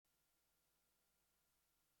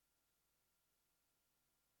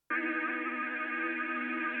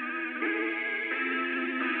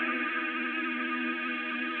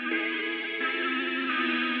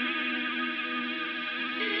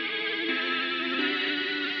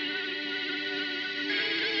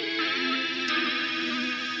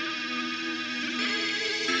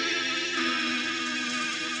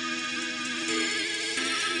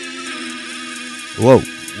Whoa,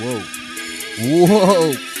 whoa,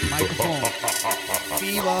 whoa! Microphone,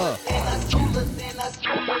 fever.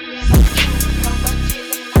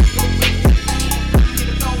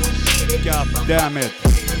 God damn it!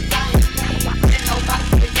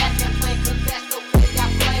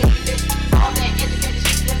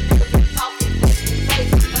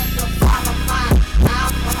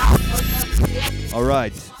 All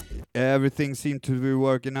right. Everything seemed to be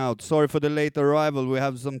working out. Sorry for the late arrival. We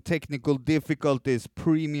have some technical difficulties.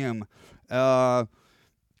 Premium. And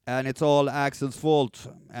it's all Axel's fault.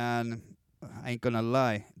 And I ain't gonna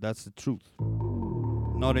lie. That's the truth.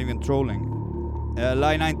 Not even trolling.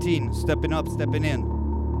 Line 19. Stepping up, stepping in.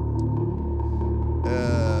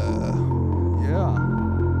 Yeah.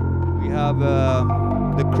 We have...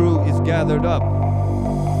 the crew is gathered up.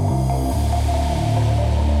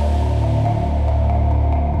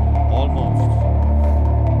 Almost.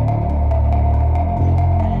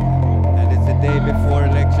 And it's the day before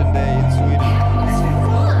election day in Sweden.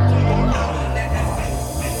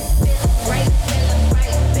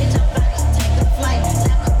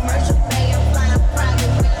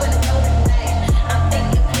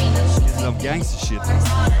 This is some gangster shit.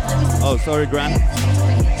 Oh, sorry, Gran.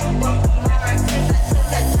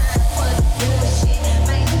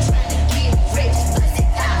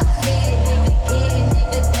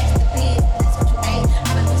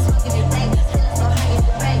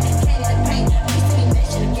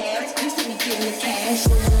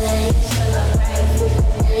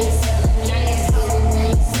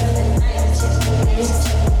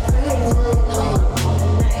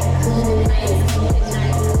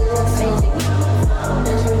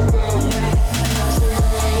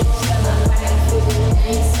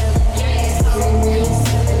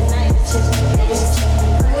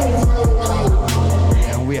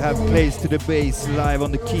 Plays to the bass live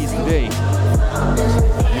on the keys today.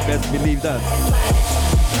 You best believe that.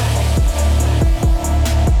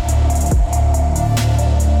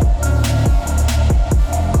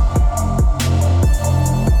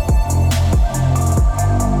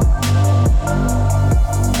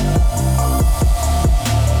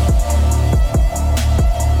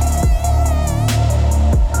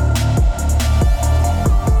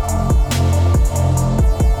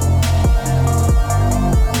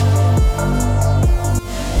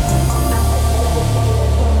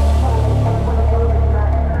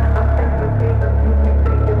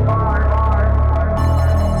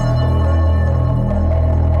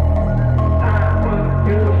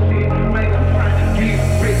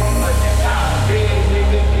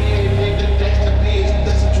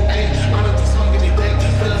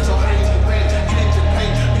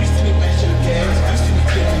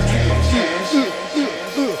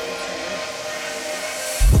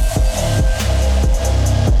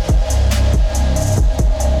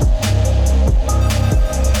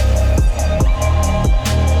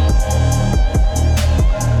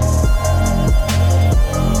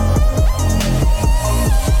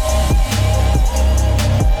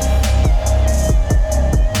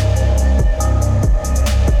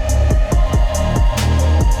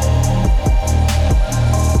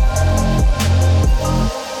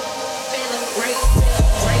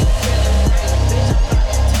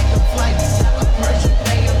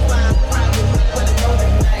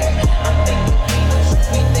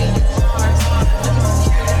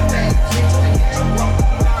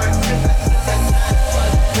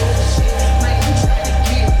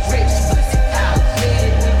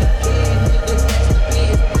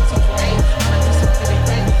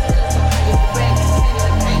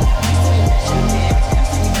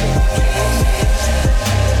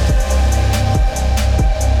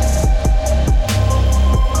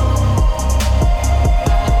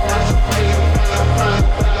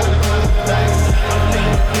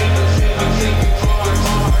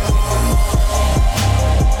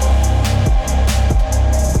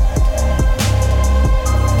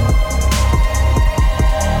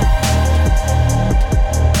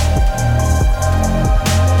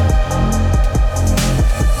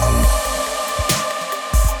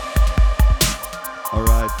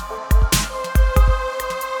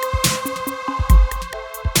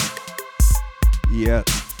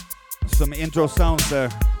 Intro sounds there.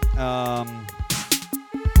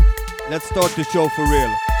 Let's start the show for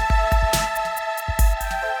real.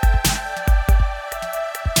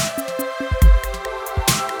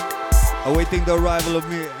 Awaiting the arrival of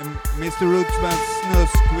Mr. Rootsman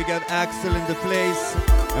Snusk, we got Axel in the place,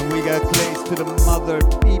 and we got Clays to the mother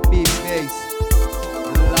PP bass.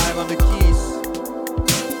 Live on the keys.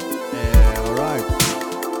 Alright.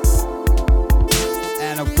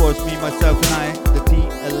 And of course, me, myself, and I, the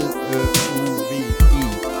TLUVE.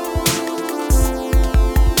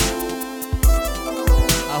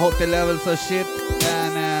 hope the levels are shit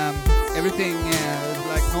and everything is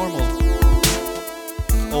like normal.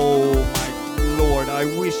 Oh my lord, I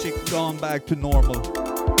wish it gone back to normal.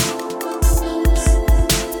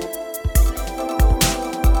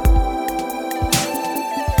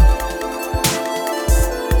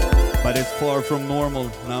 But it's far from normal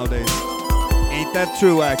nowadays. Ain't that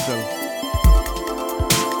true, Axel?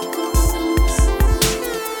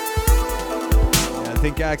 Yeah, I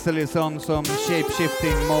think Axel is on some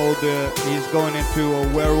shape-shifting mode. He's going into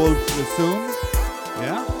a werewolf soon.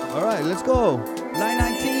 Yeah? Alright, let's go. Line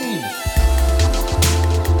 19.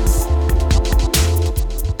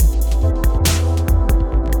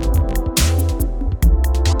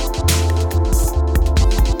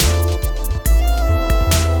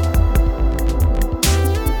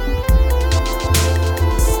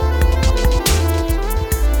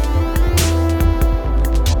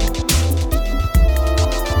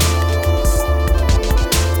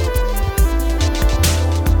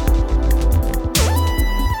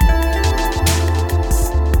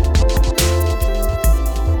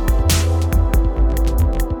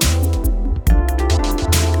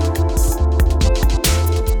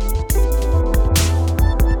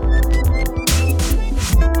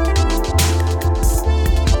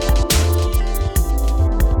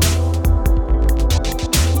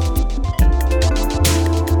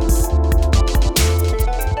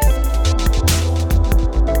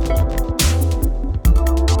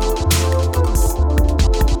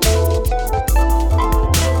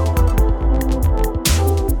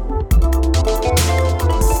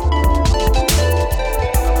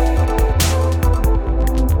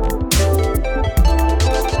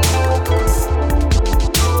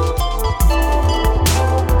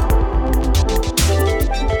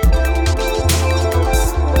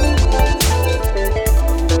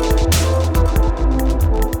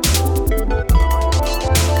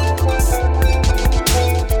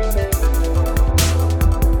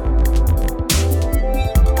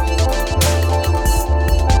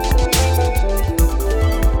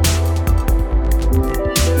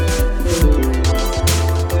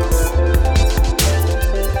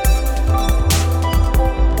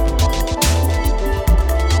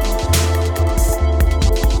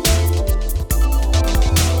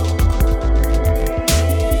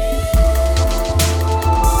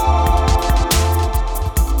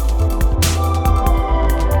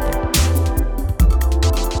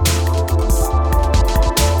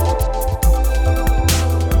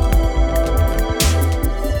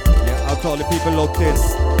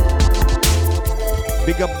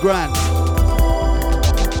 Big up Grant.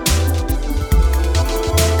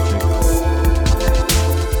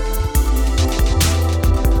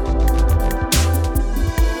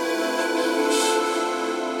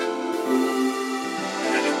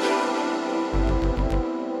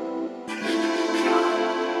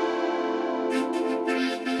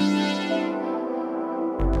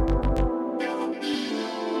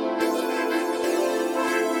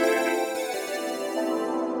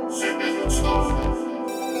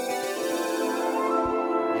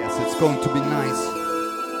 Going to be nice.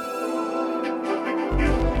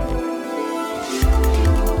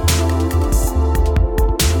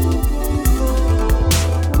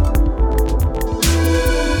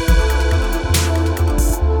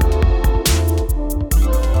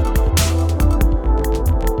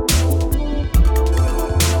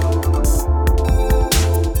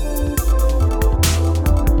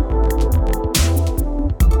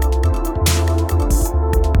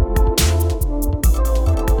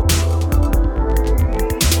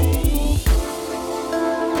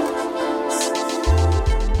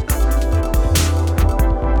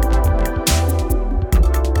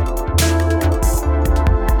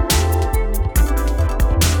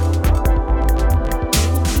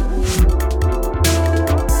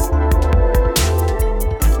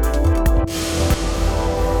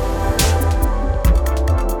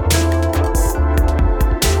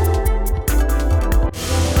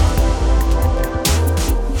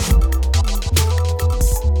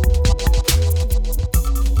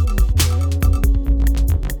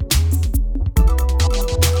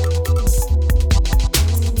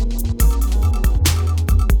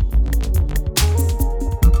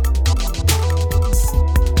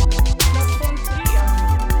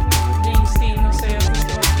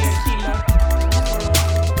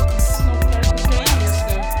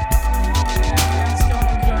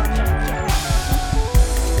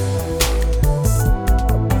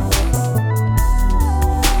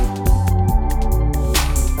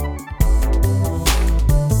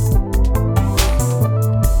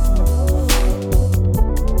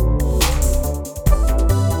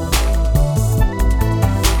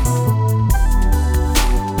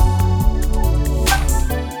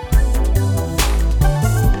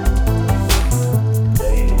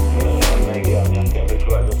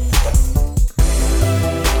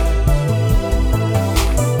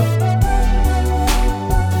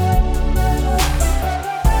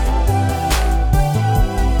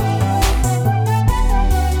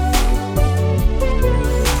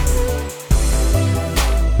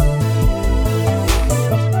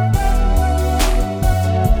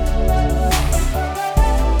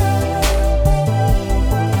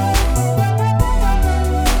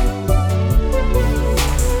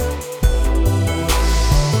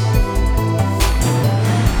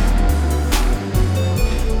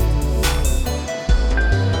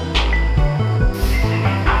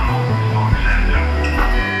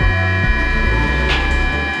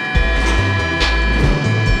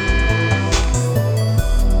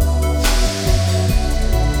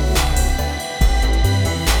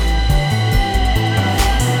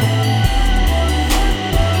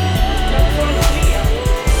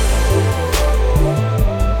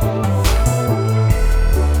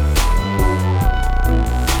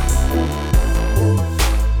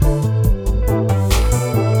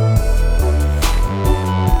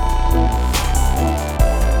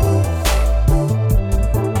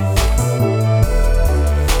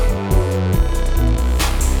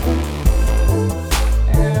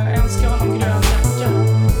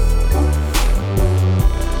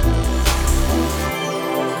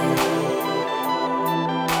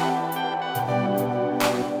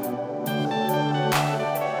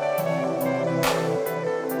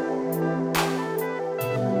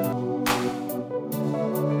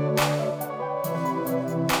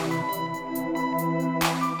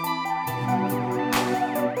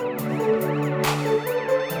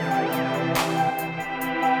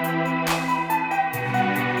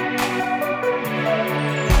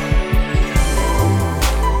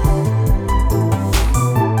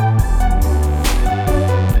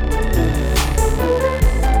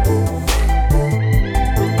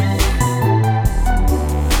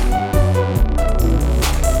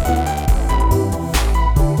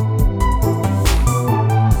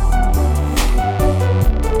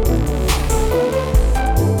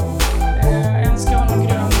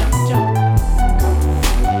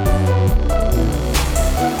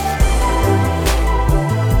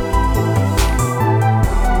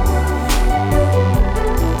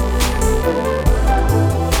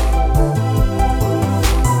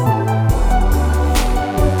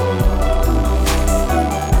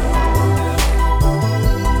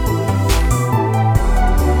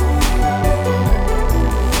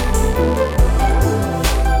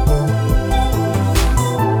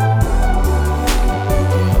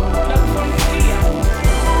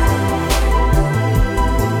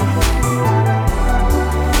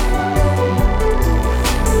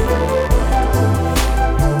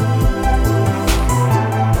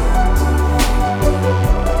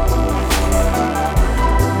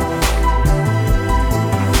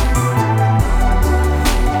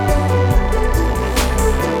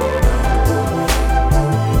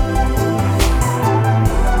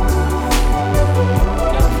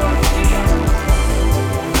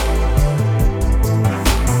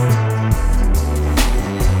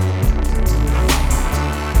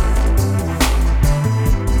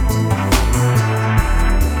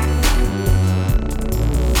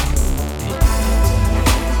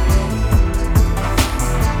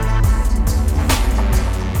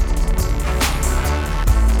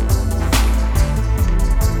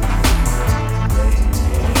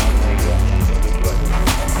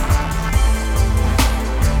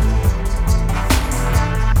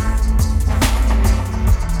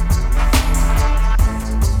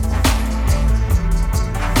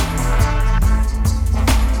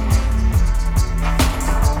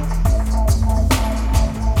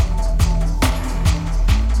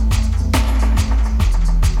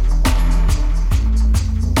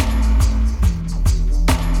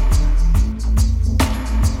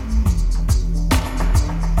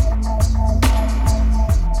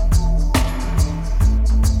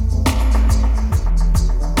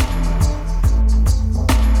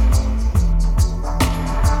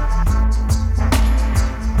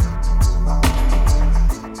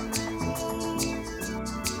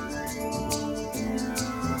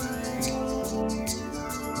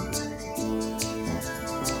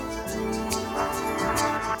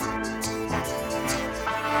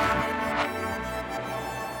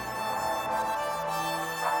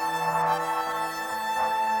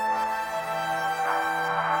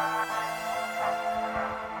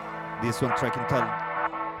 this one track entitled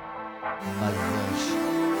Malvage.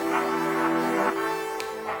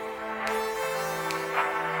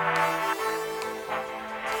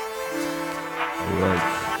 Alright,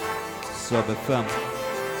 Sub FM.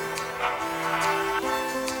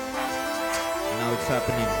 Now it's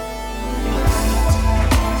happening.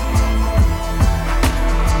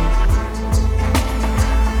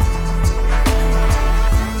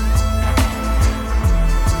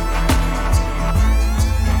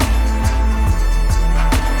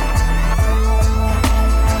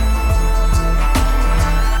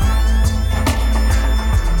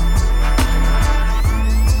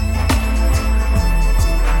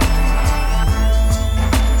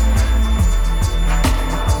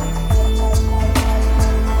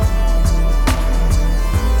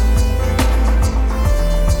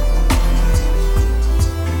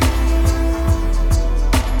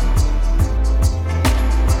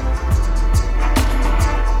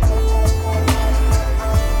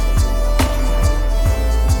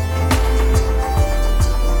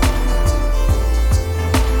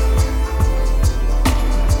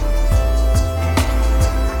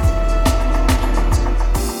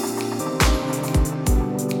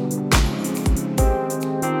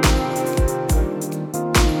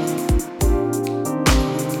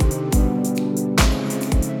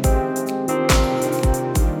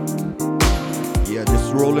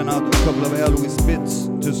 Rolling out a couple of Elvis bits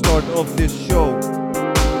to start off this show.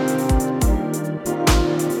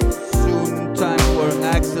 Soon time for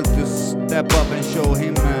Axel to step up and show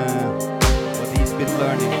him what he's been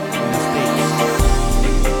learning in the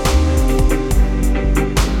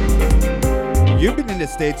States. You've been in the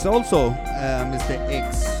States also, Mr.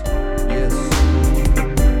 X. Yes.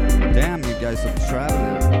 Damn, you guys are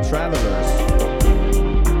travelers. Traveling.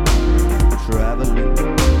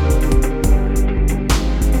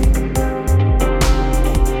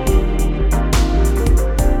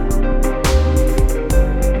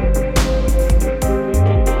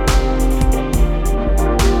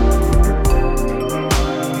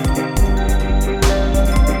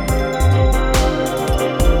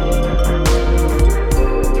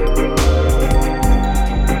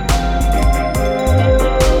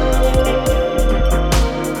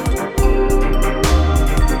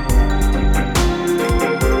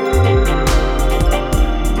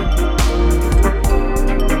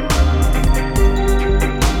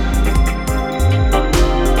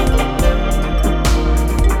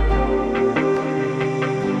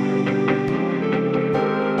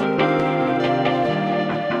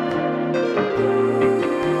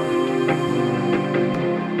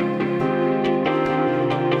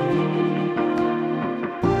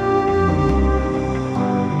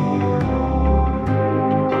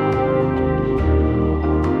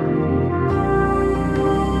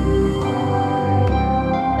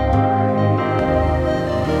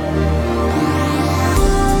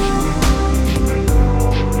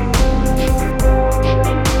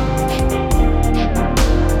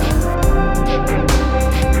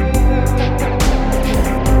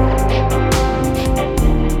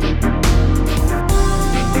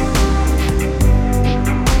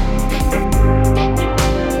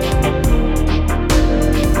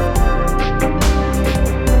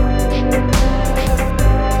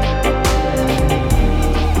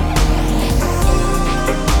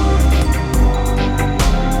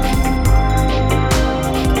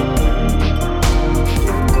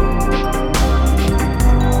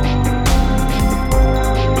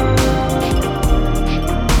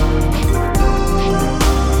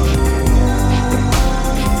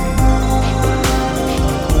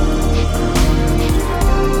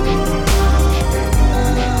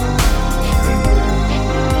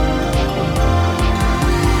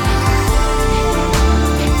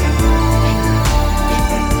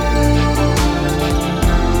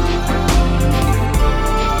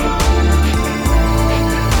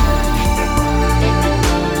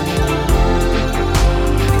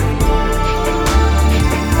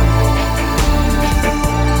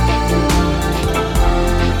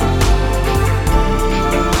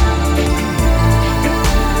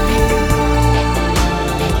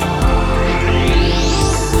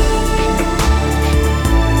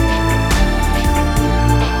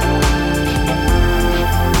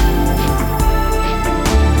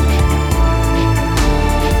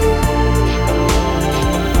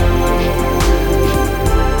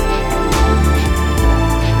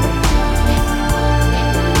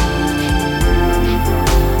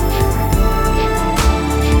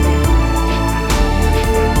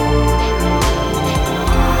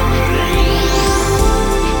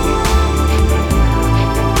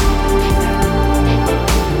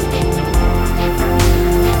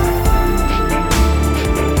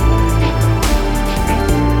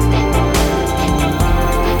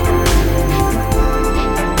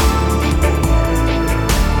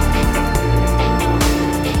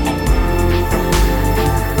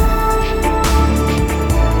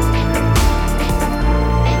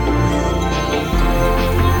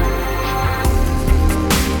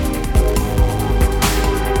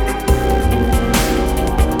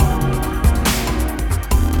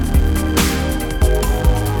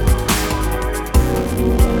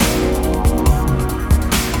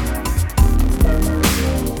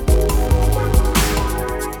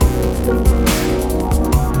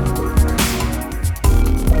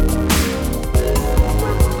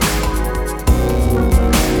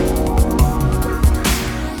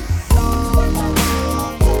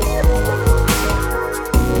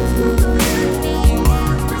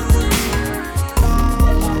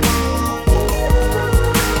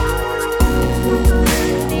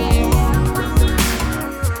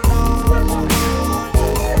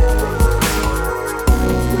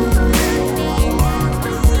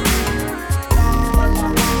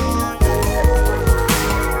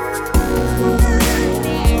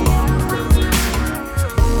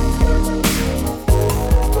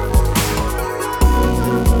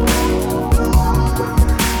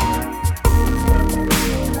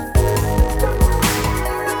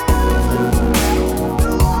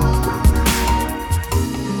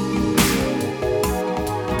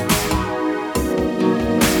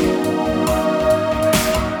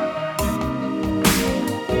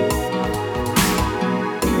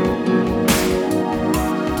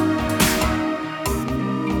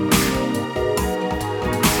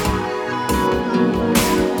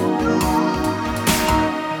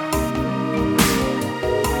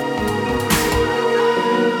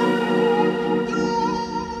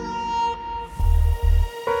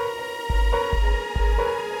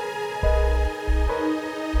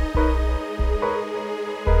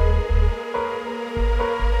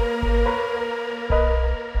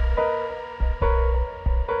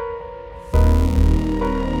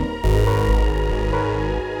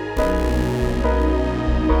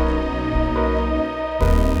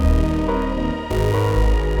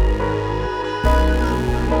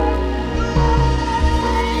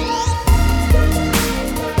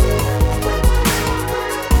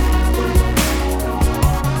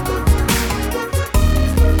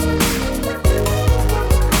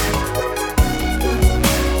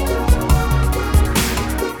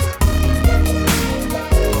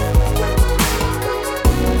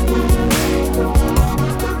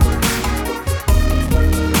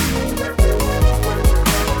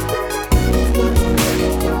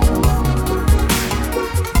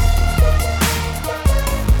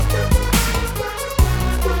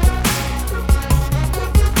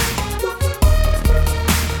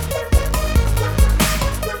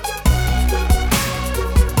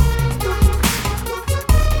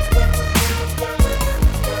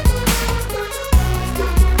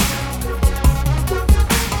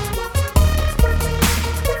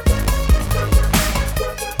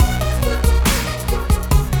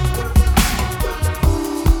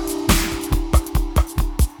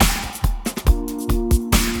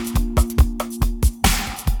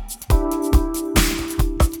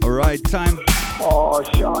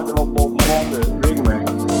 tja, det var Bob Marley. Ring mig.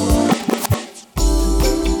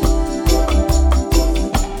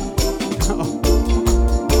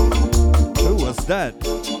 Who was that?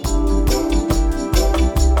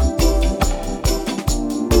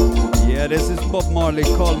 Yeah, this is Bob Marley,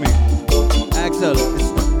 Call Me. Axel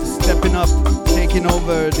is stepping up, taking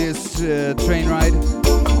over this train ride.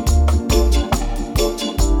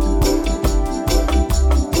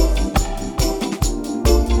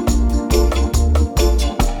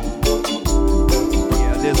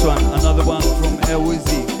 Yeah, this one, another one from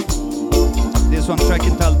Wizzy. This one track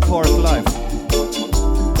entitled Park Life.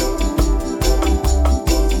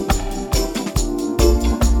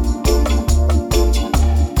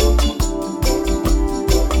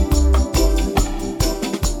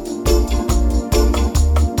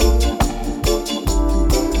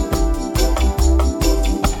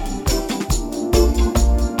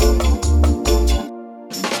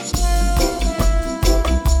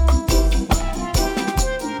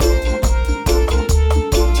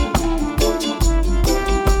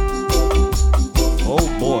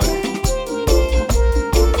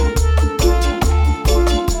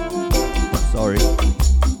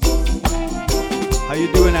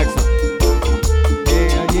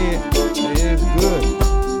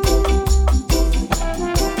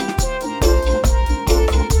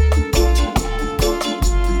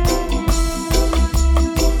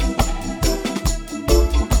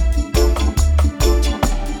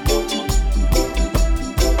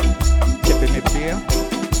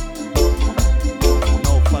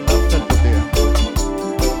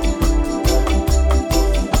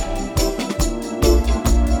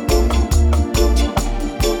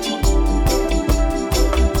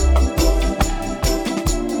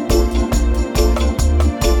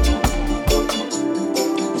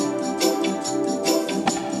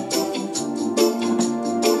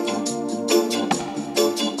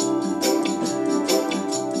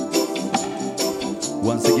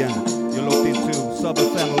 Once again, you're locked into Sub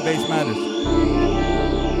FM or Bass Matters.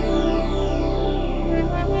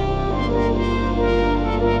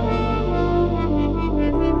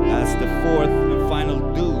 As the fourth and final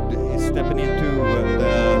dude is stepping into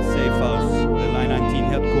the safe house, the Line 19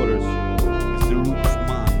 headquarters, is the Roots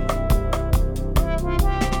Man.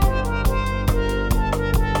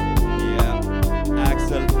 Yeah,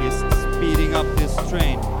 Axel is speeding up this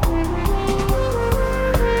train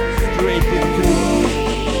straight into,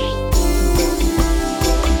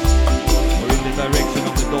 or in the direction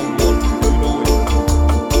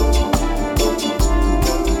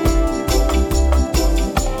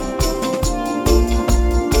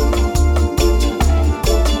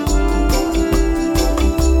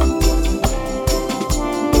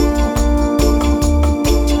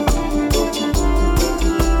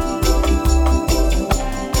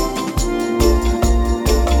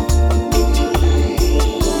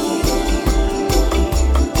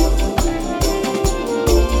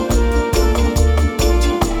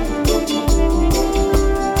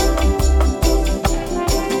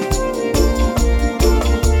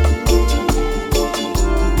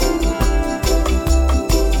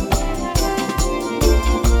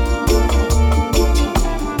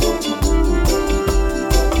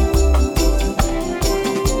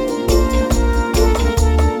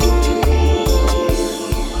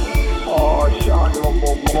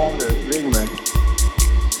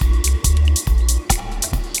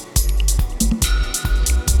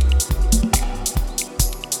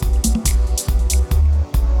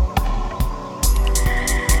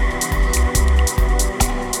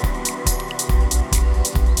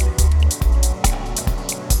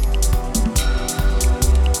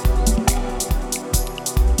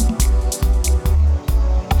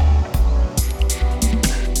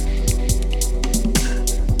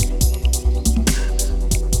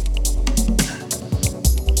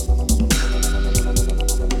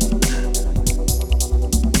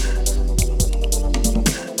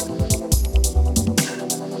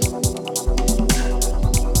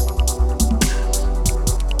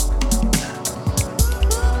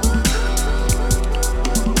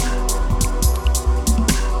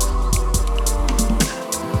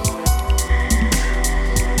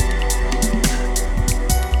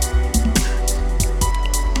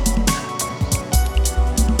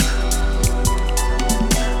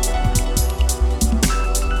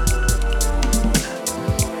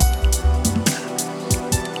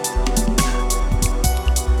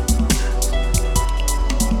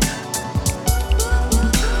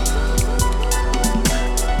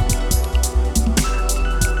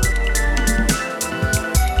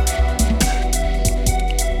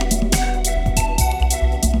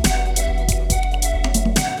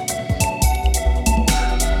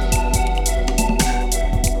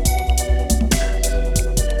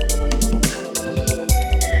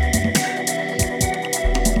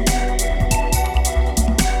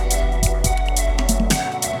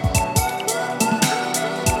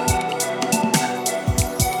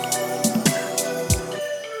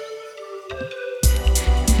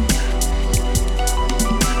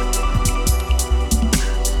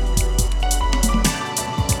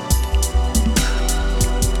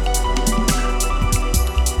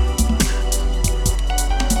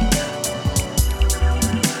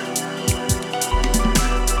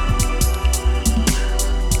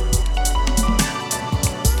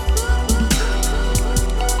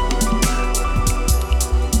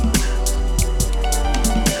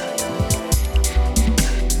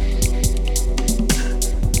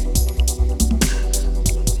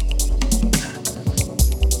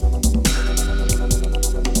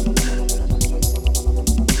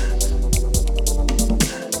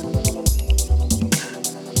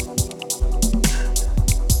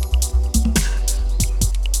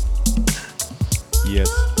Yes.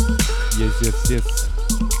 Yes, yes, yes.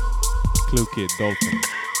 Clue Kid, Dalton.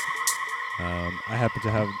 I happen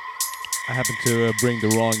to bring the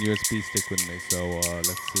wrong USB stick with me, so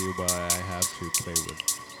let's see what I have to play with.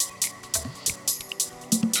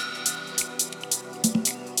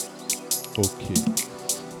 Okay.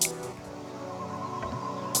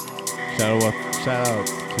 Shout out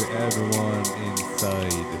to everyone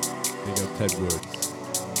inside. Big up Ted Woods,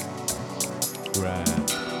 Grant,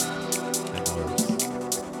 and others.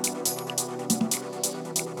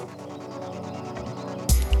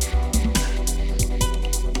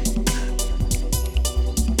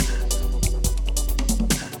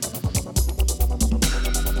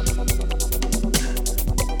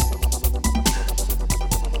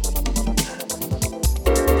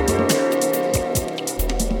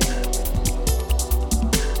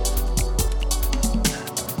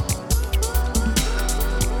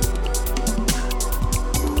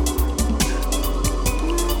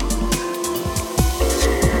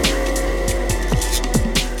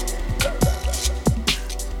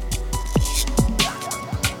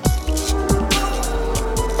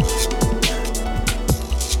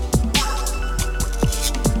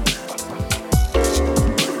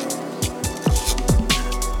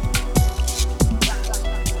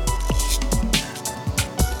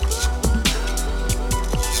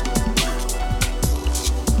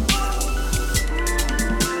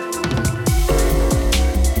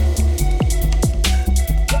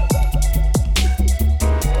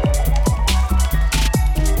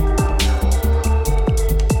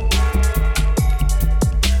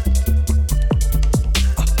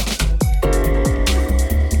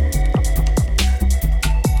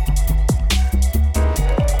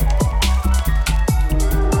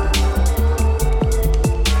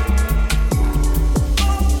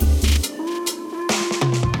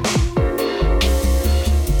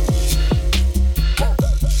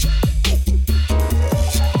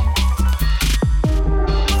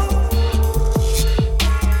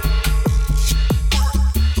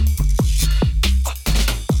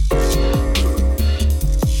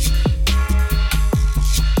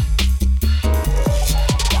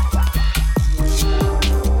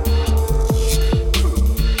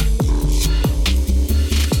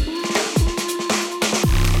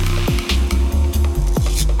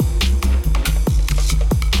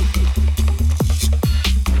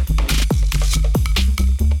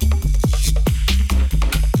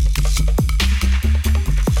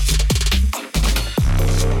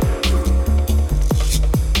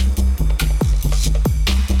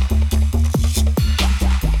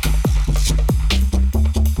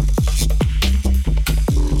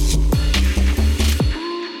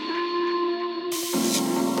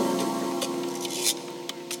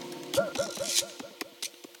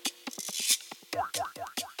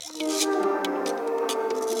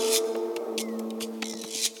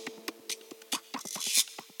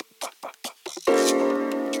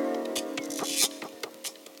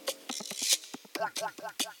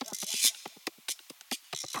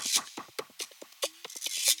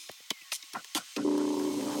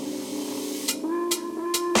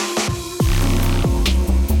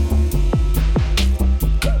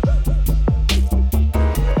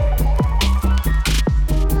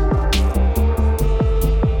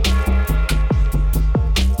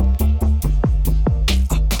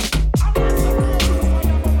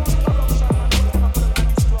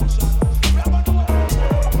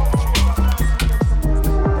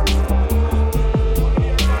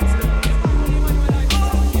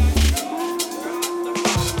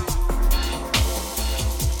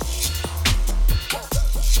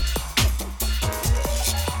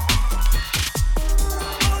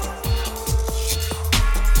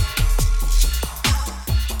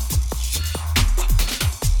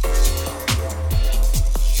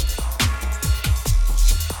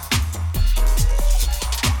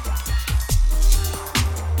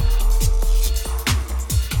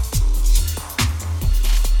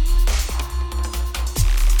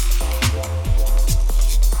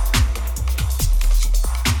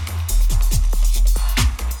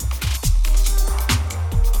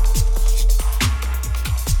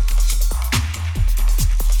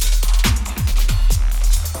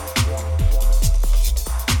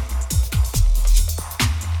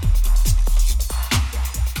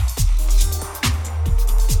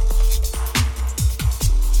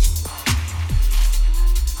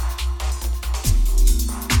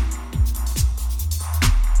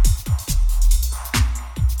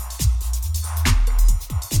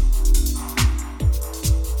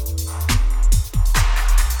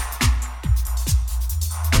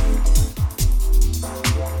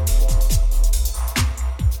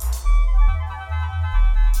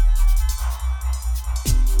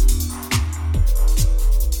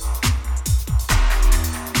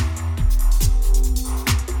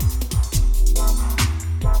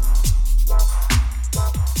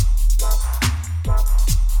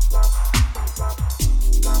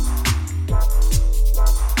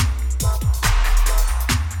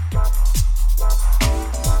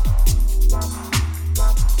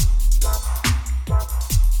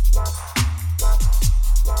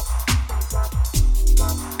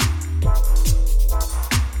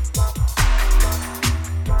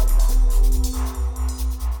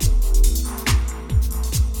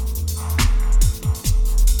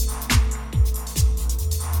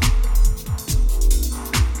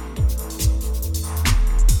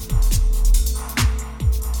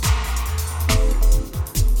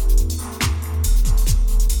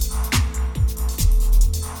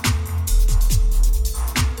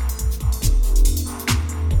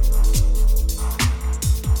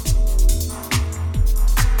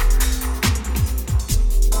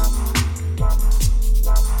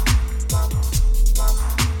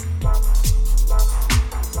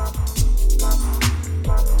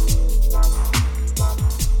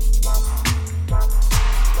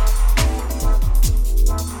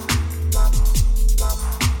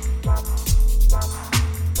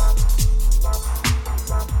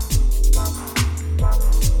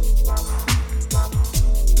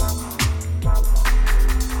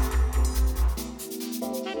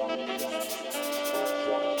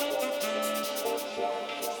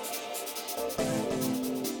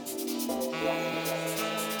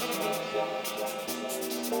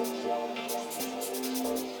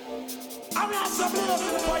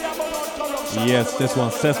 Yes, this one,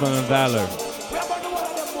 Sesman and Valor.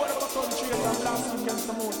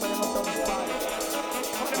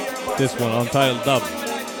 This one, Untitled Dub.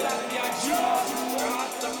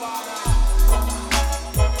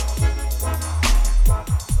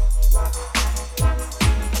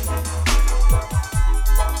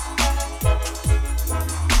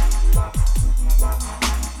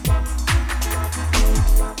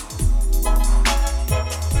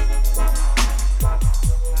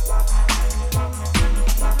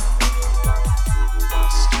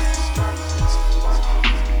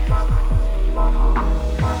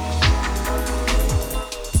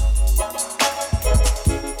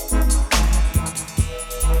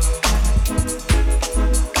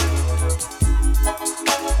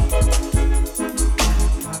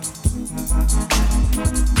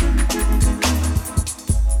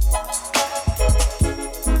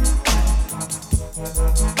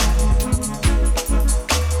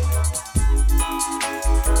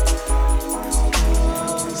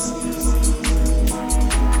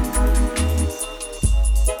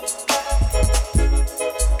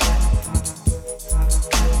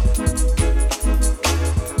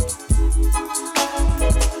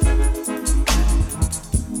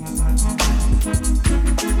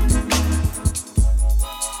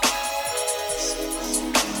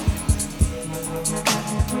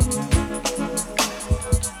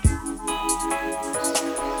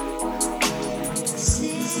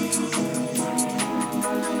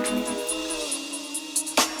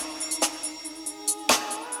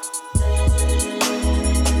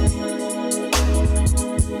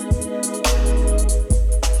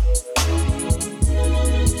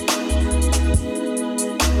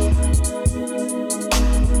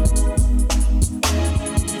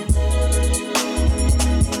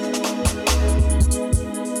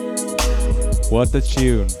 What a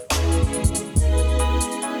tune.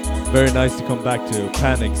 Very nice to come back to.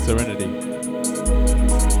 Panic, Serenity.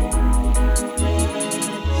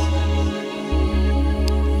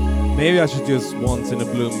 Maybe I should just once in a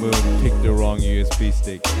blue moon pick the wrong USB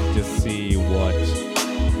stick and just see what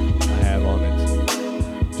I have on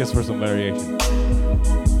it. Just for some variation.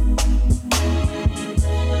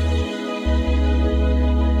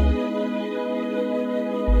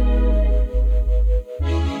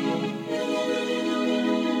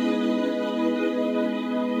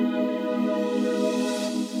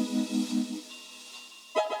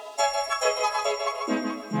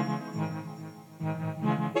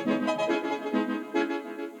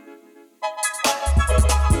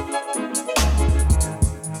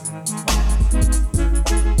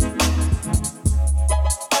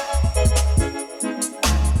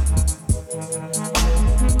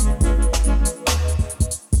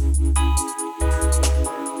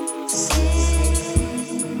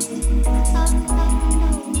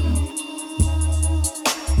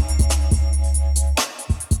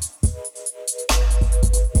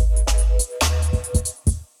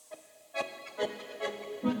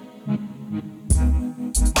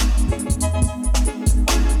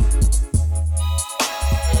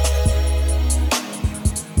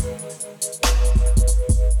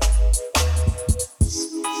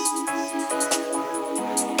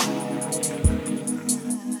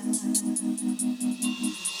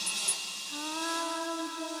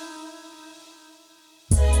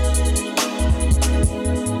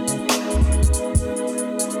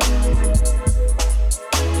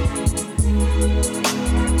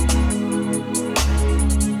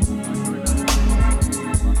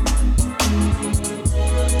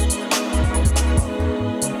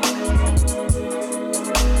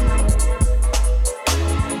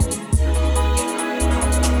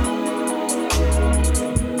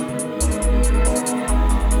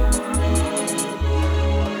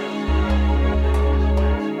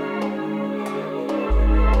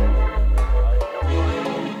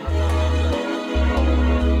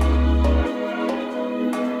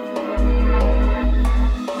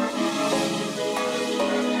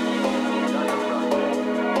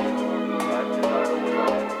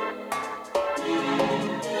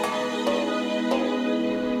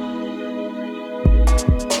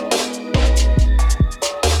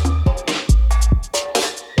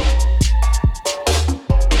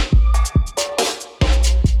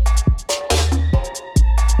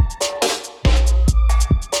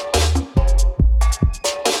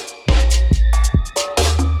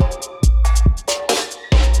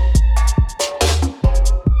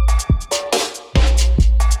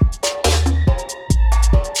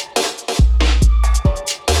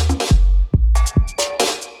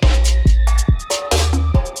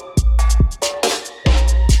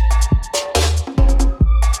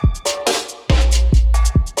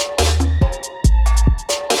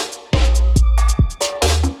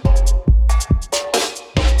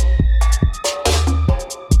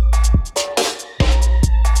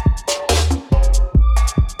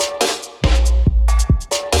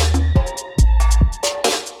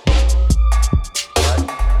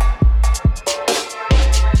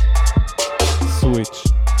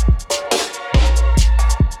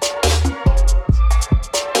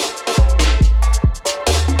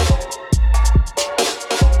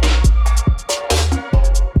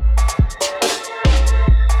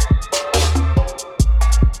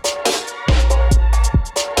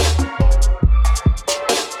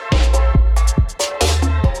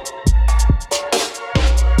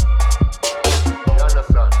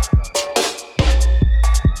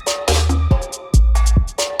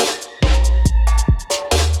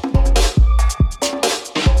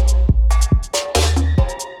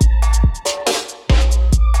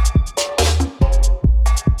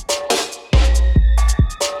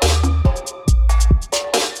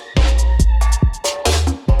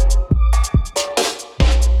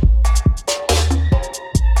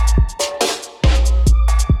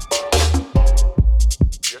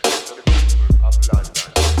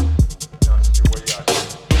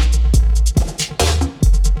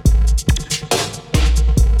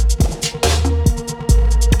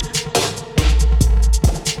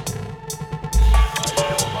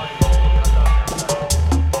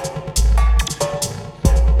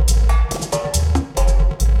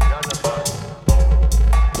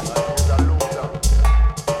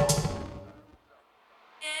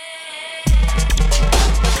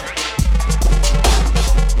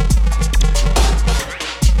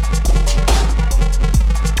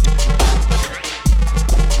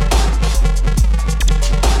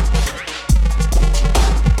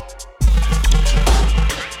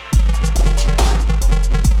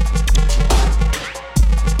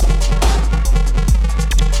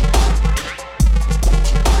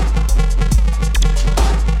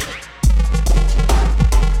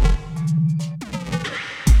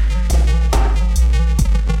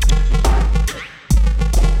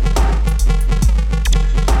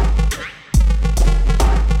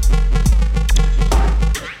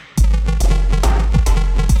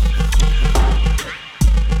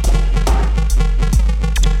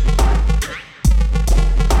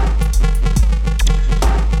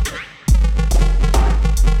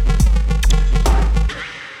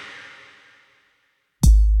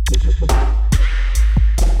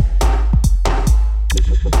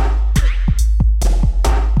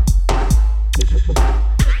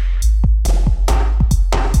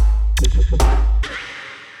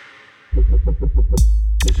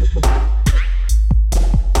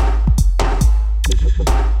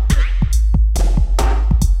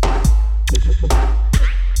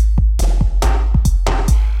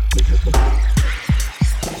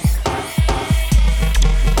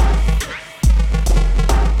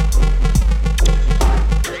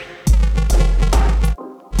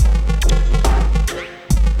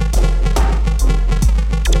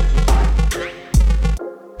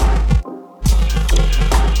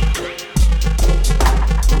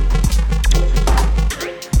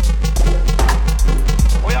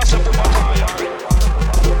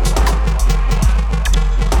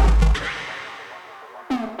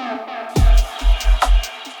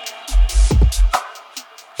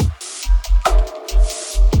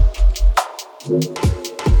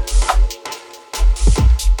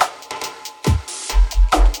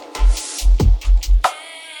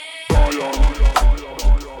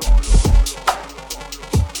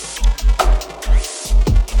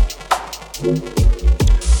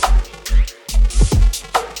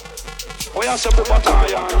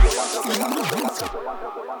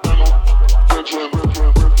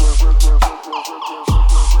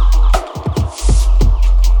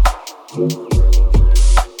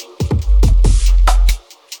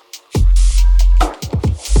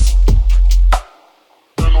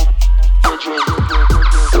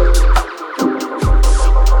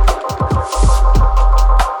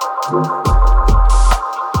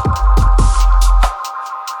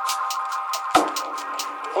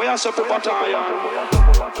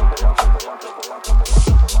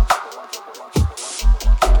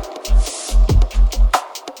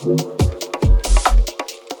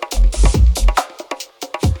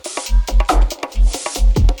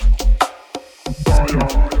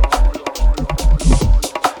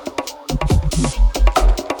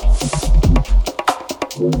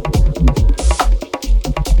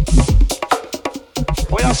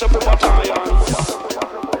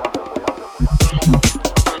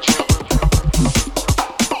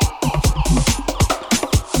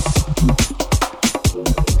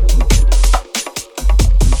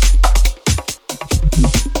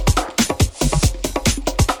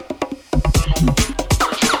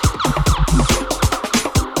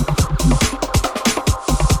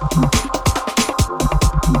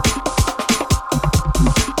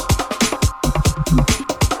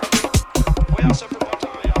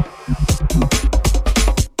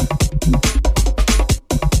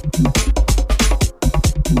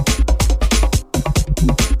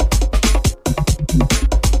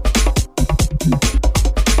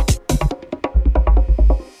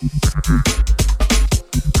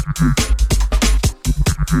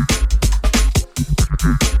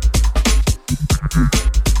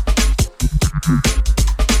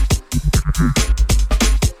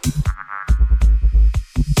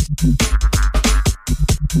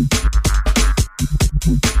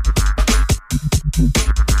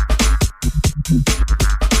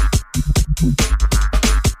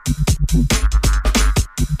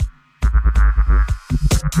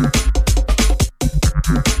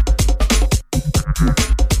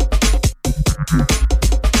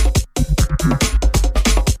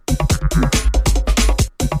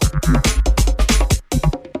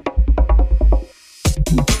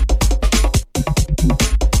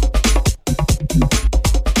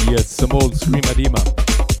 Yes, some old Screamadima.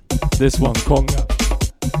 This one, Conga.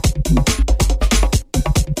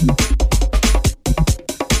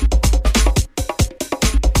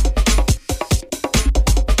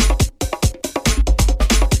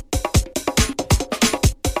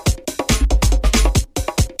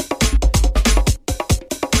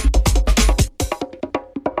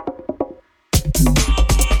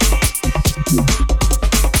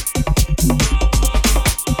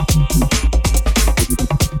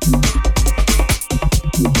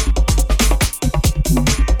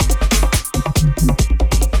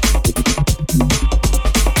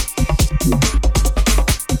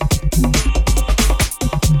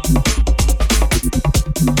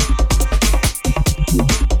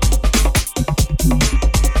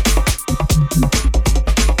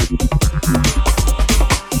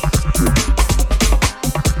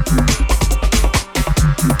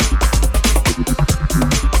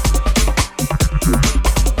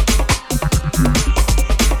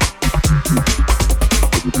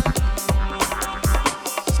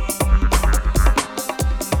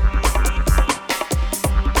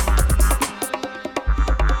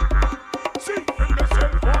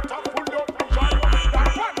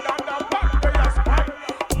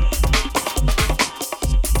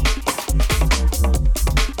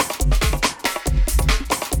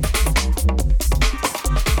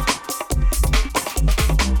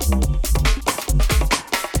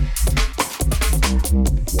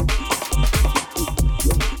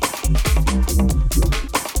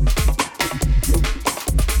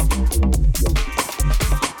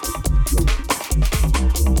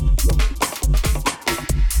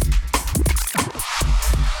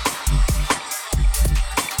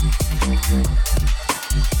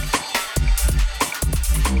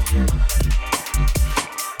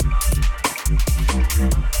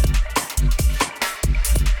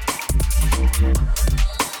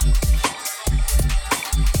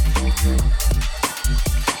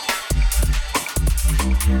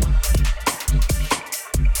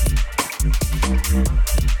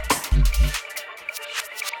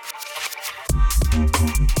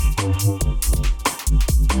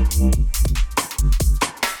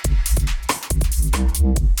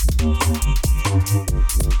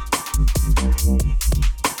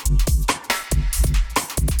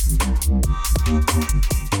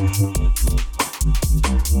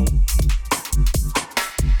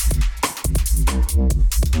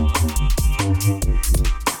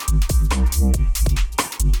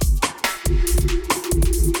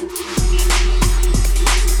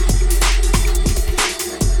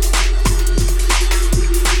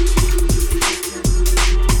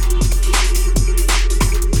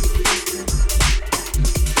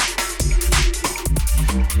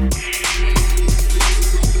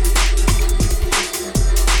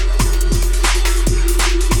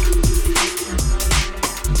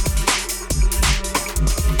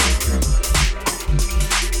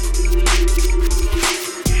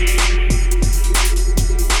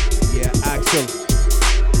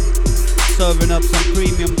 Serving up some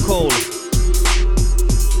premium coal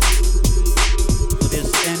for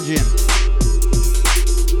this engine.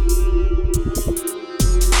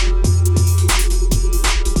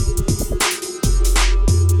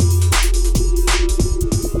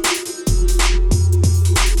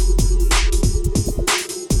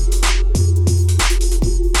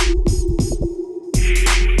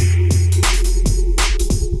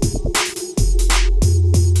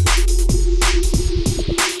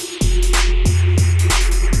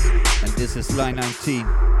 This is line 19.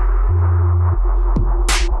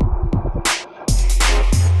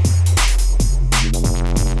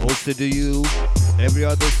 Hosted to you every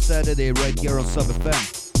other Saturday right here on Sub FM.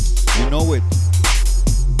 You know it.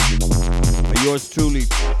 By yours truly,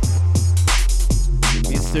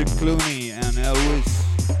 Mr. Clooney and Elvis.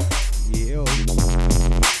 Yeah.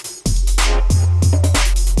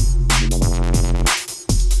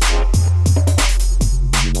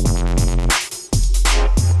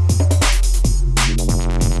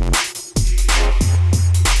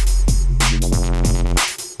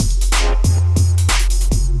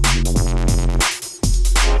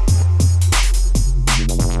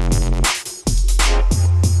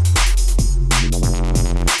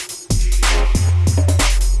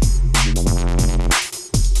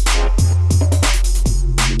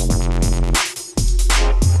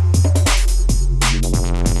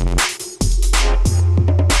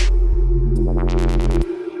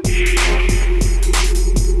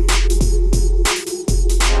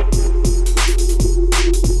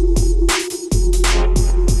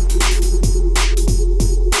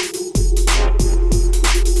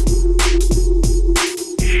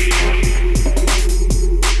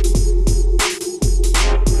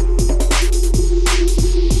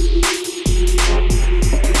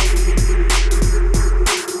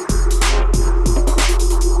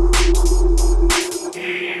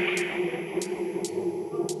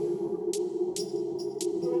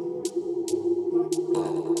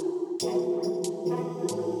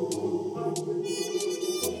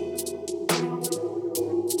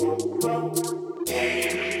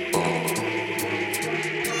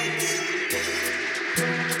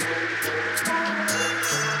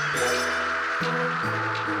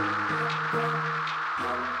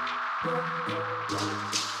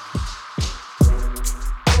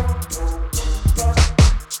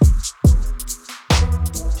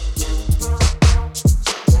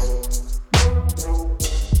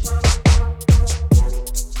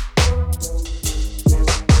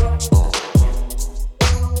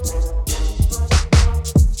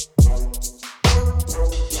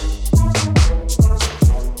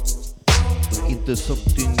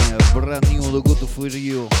 Something brand new och gott för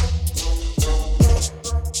you.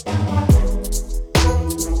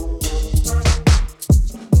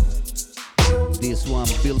 This one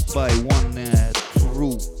built by one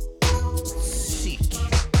true sick,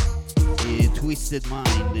 twisted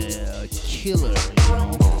mind killer, you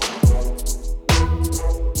know.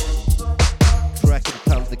 Track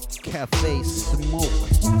entitled The Cafe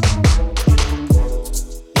Smoke.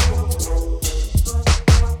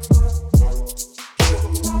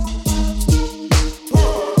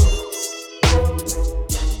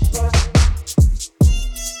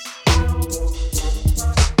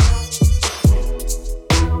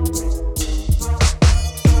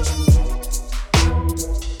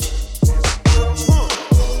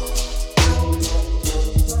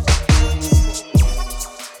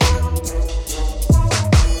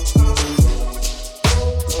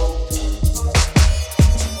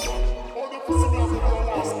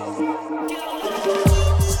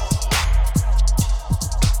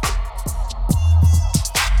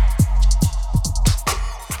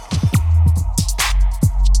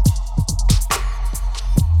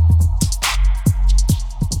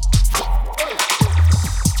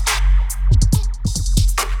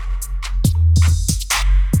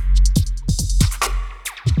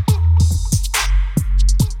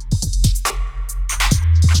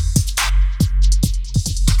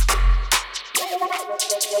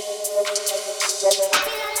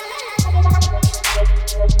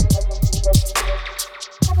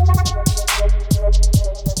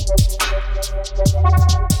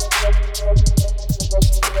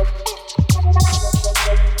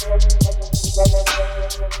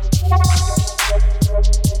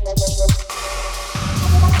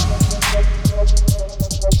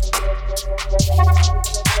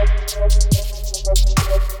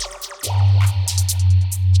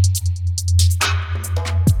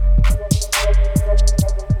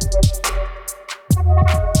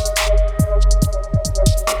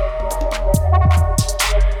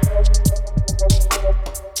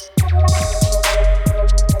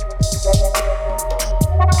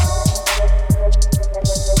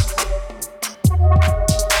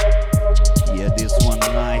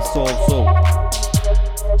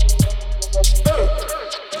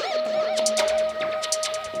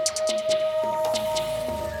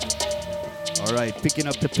 picking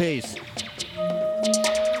up the pace.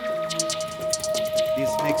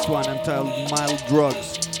 This next one entitled Mild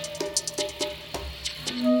Drugs.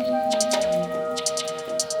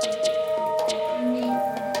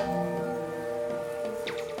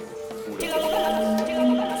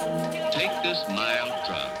 Take this mild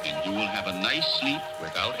drug and you will have a nice sleep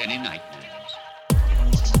without any nightmares.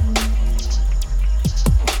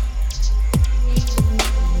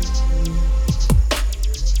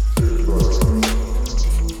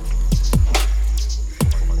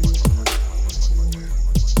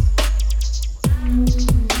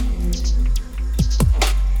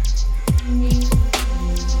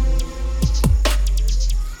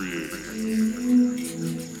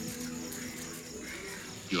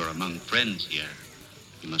 You're among friends here.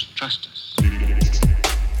 You must trust us.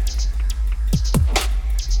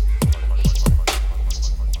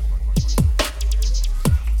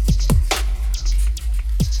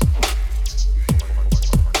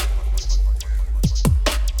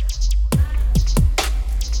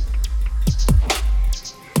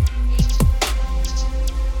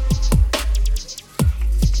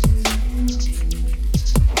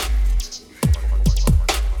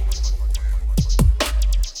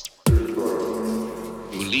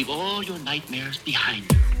 You will leave all your nightmares behind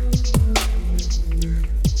you.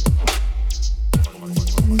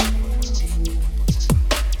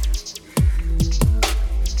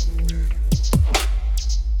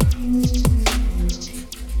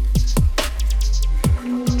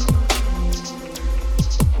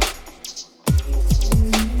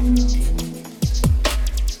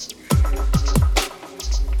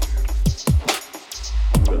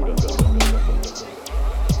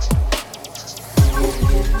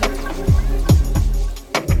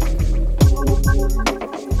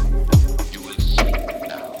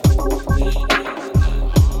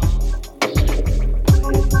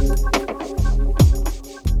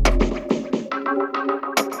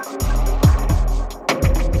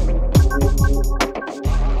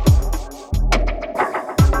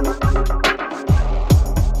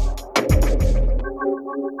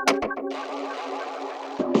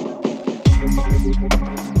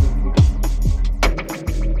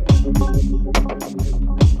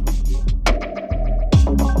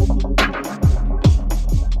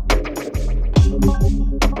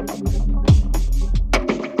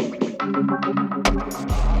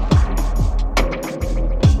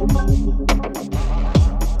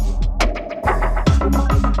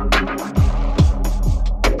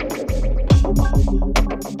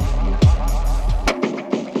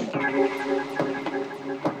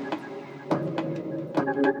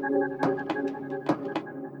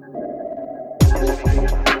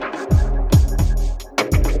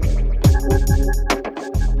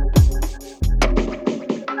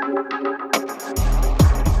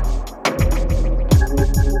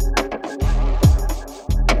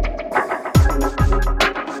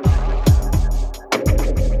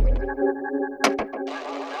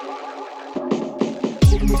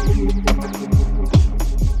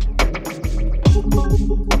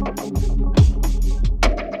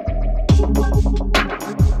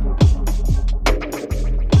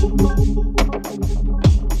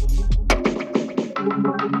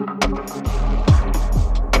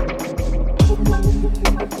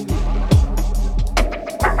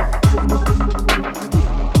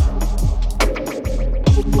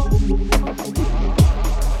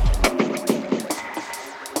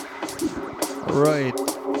 Right.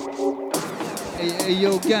 Hey,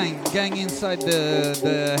 yo, gang inside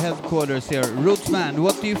the headquarters here. Rootsman,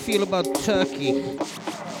 what do you feel about Turkey?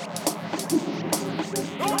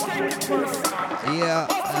 Yeah,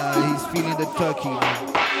 he's feeling the turkey, man.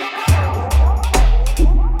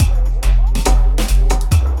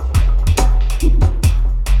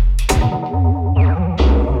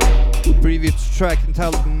 Previous track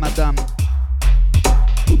entitled Madame.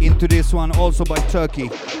 Into this one also by Turkey.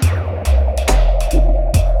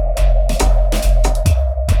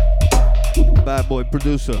 Bad boy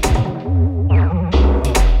producer.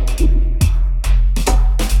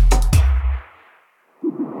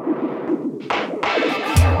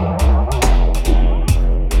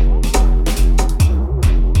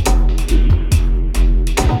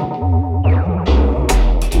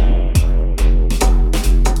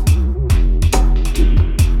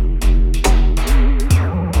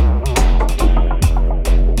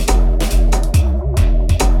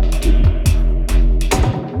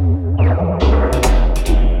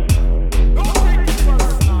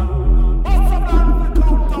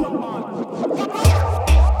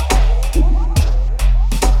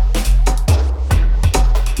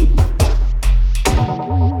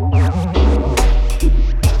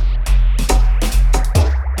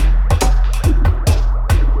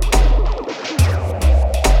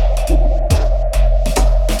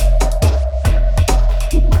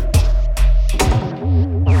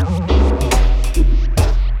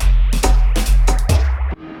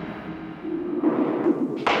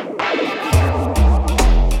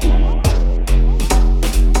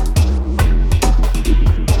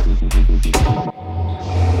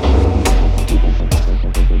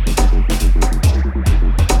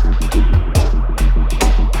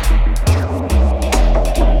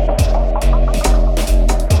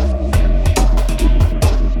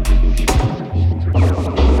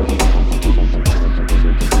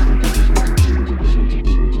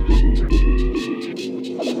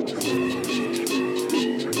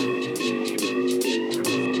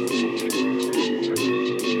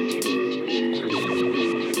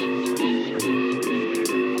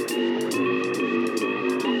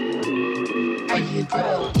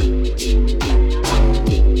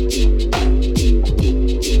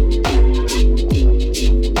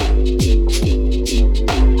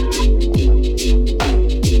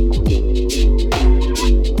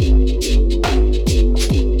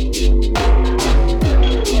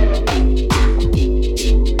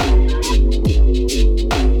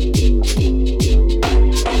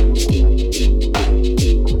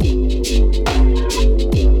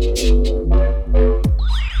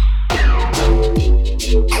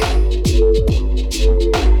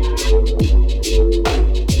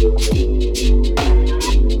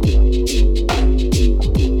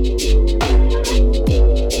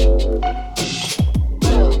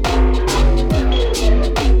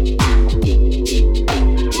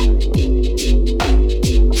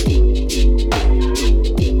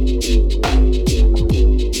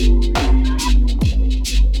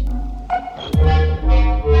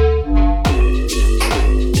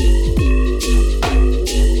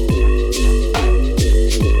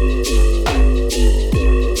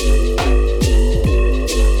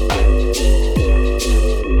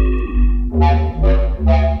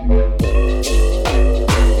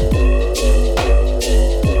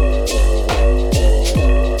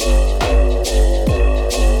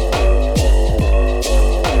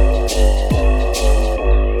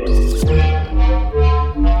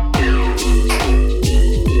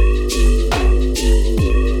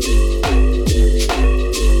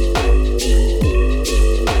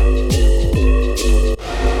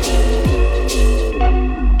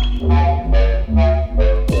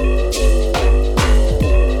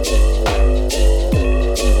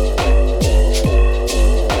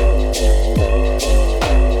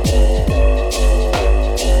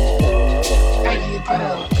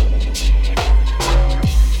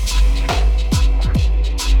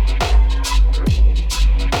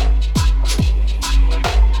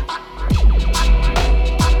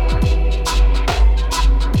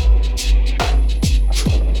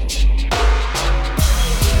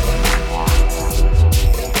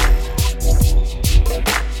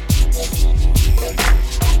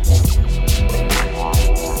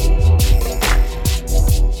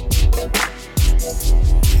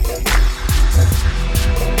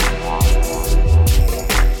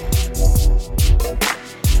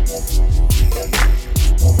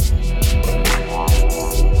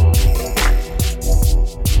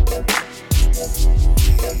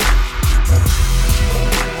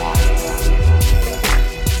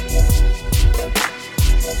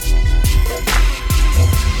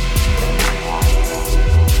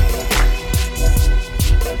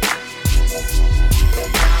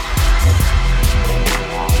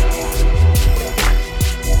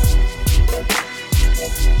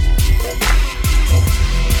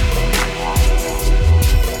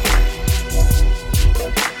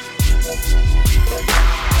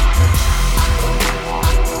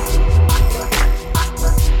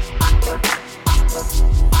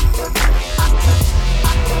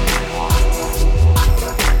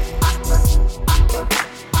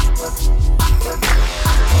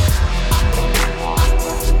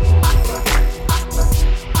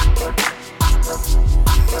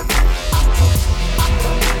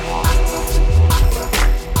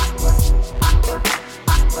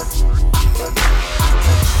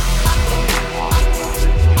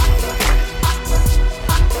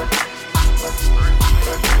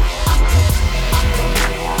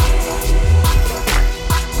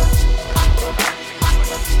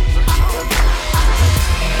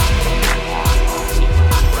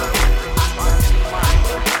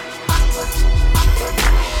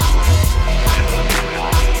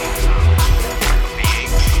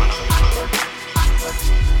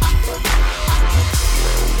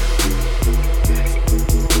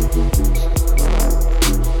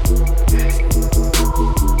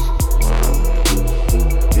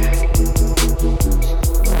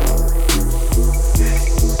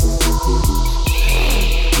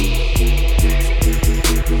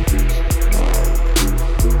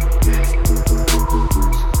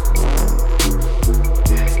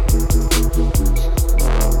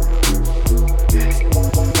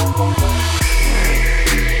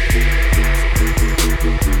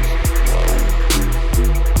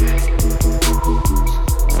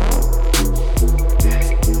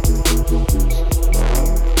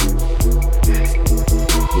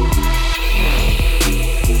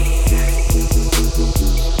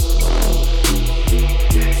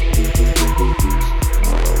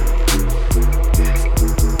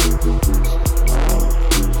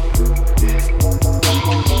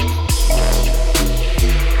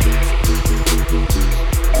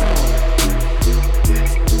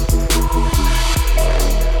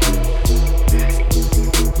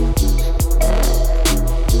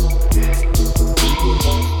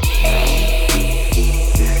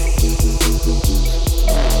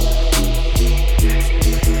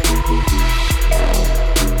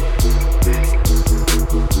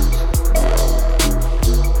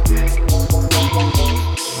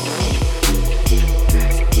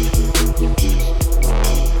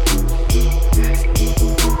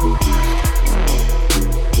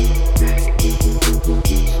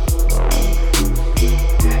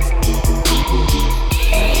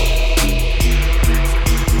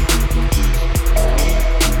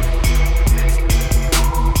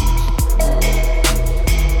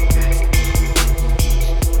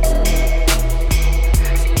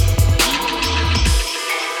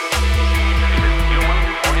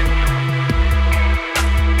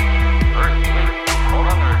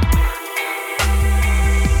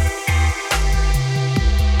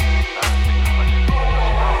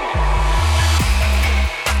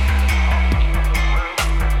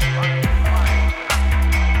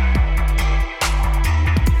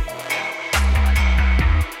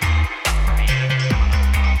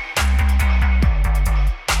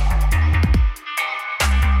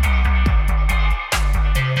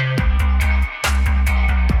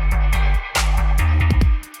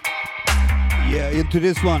 to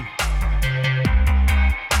this one.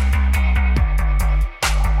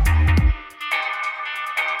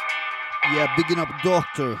 Yeah, bigging up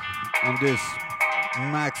Doctor on this.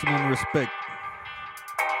 Maximum respect.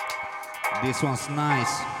 This one's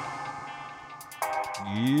nice.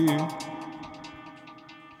 Yeah.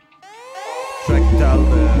 Tractal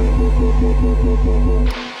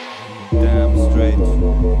damn straight.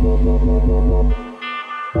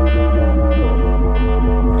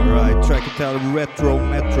 Alright, Tractal Retro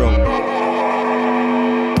Metro.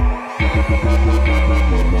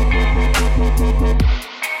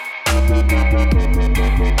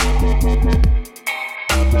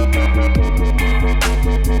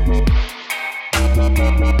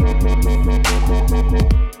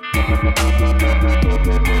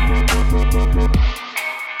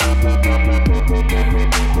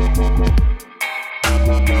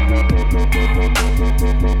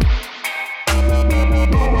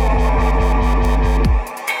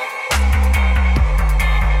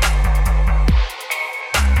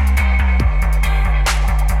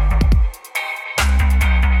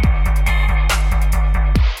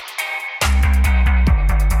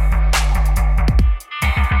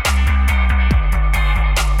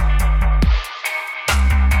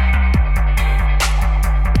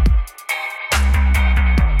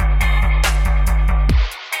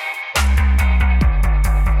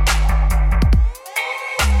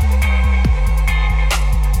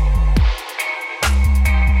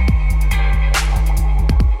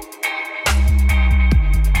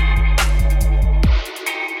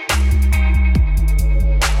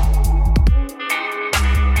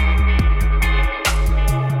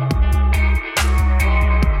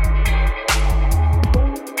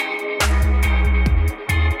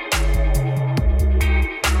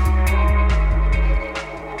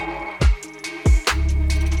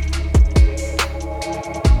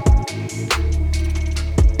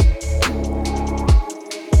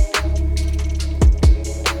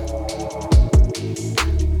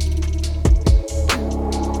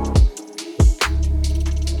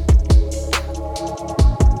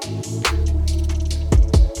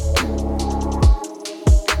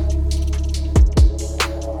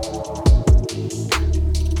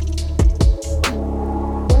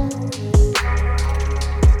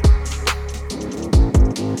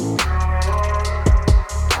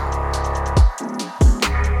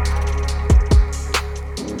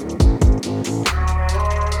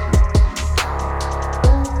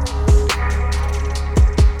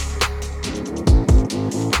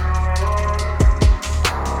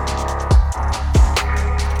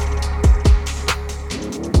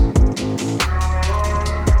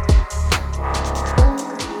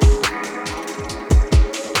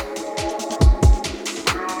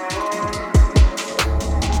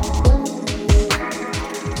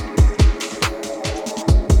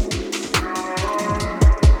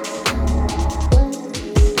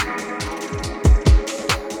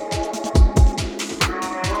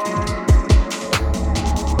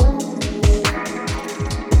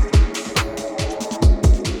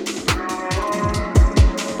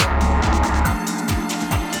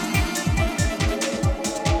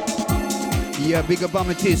 Yeah, big up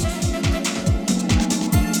Amethyst.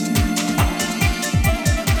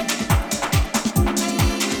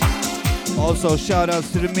 Also, shout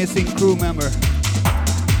outs to the missing crew member.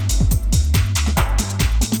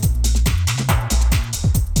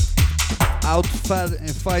 Out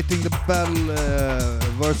fighting the battle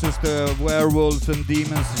versus the werewolves and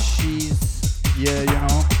demons. She's, yeah, you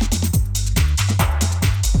know,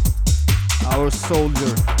 our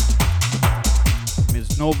soldier,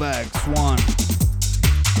 Miss Novak Swan.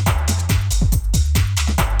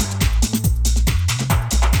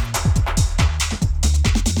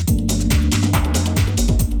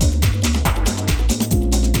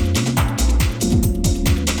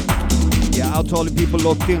 Out to all the people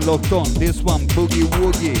locked in, locked on. This one, Boogie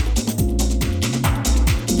Woogie.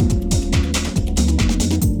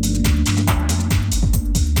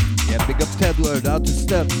 Yeah, big up Tedward, out to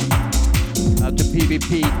Step, out to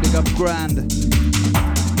PvP, big up Grand.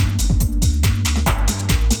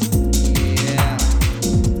 Yeah.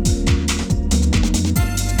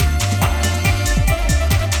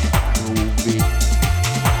 Groovy.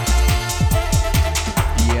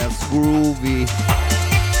 Yes, groovy.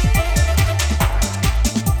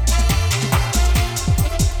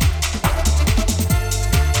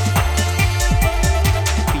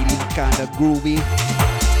 Groovy.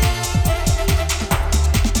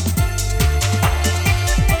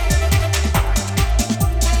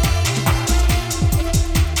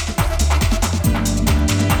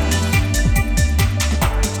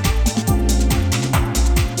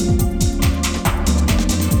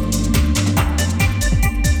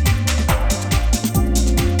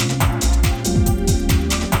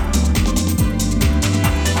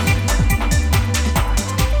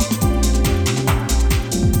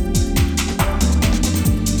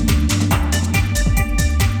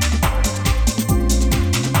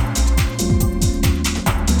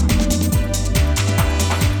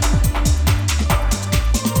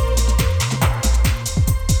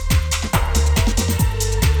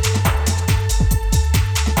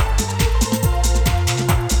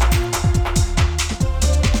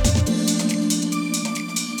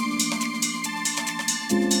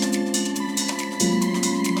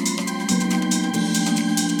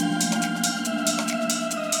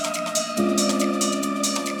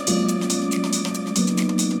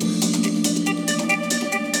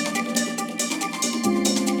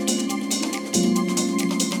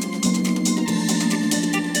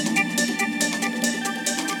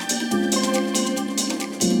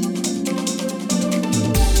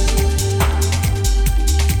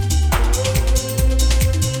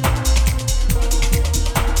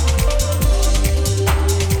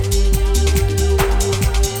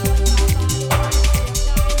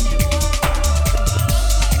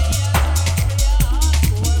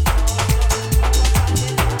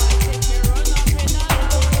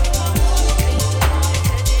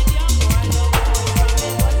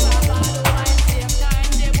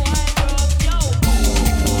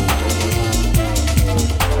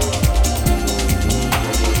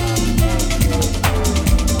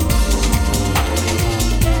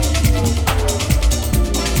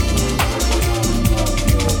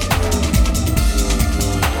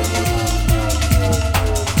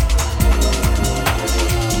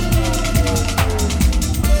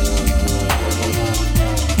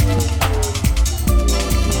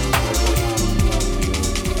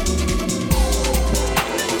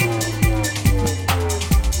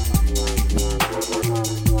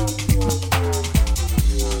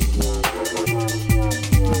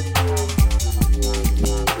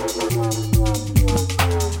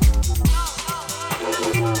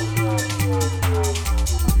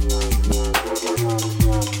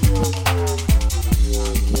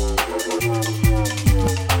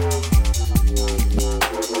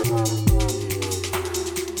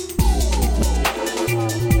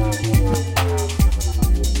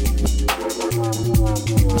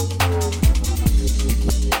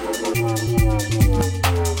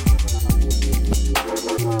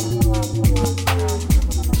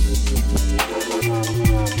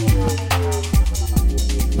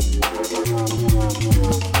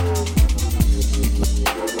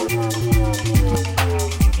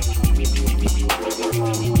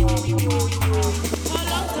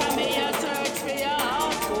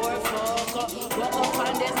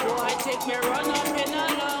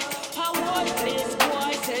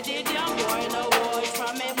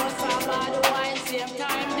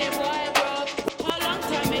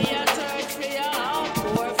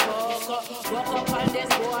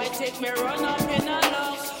 make me run up in a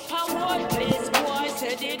love. How old please boy,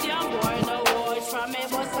 said the damn boy no watch from me,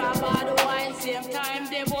 but some bad wine, same time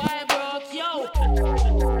the boy broke, yo.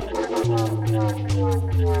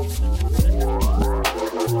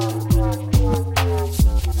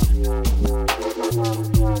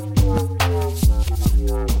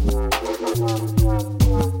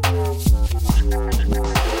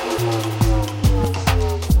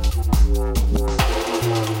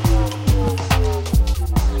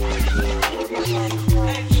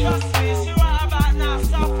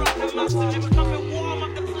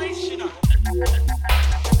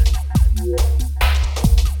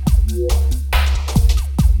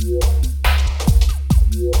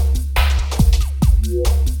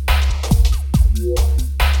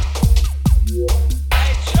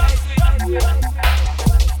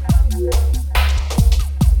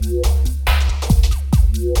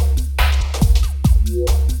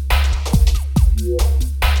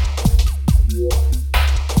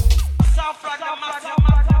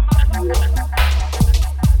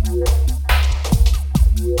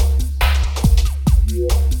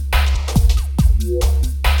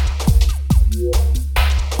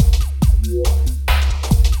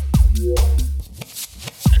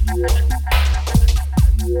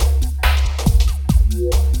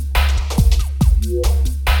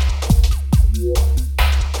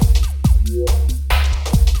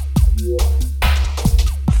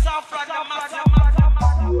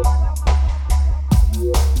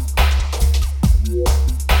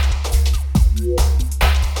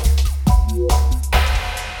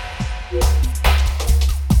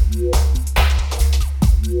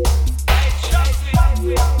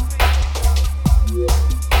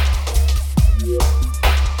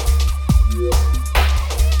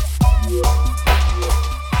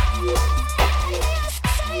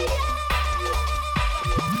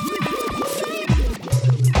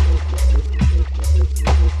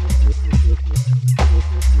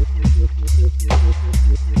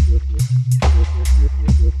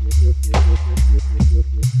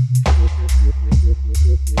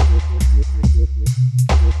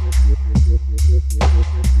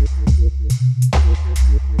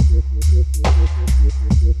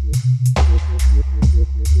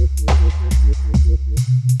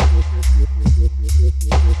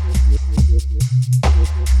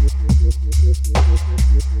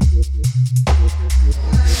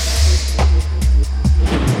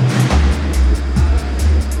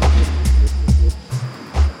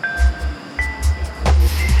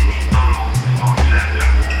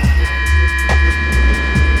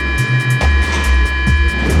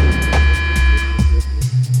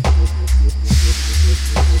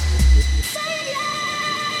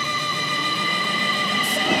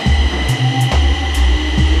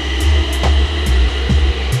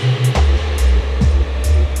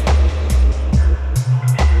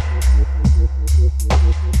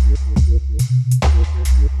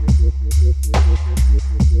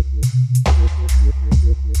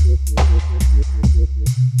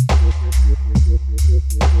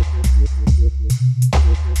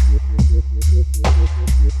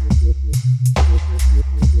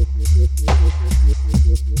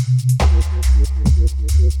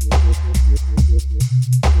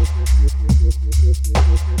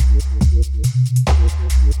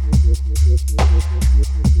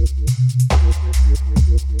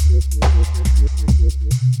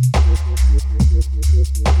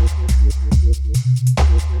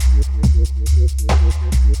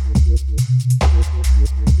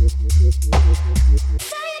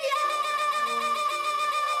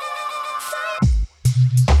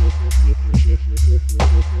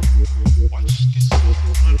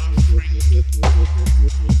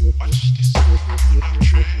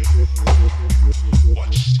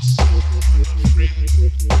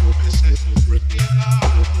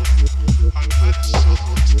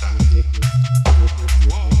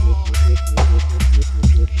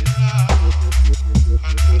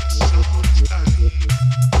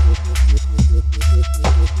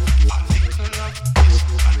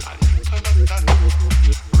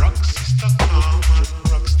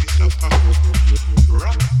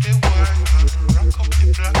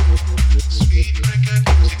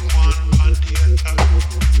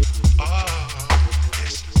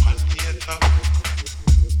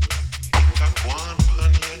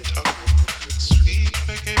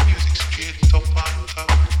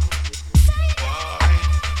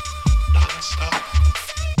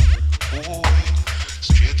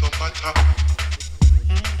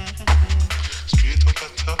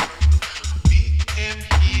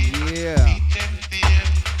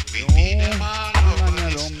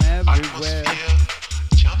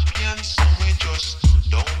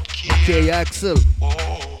 DJ Axel.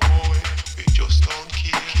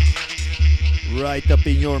 Right up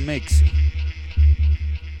in your mix.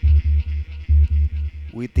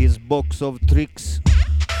 With his box of tricks.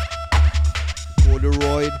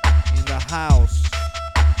 Corduroid in the house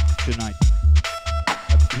tonight.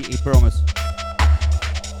 He promised.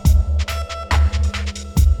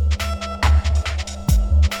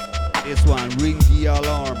 This one, ring the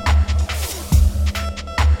alarm.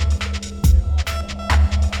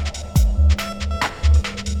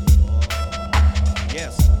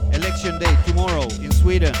 Yes, election day tomorrow in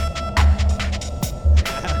Sweden.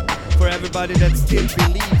 For everybody that still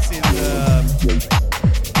believes in the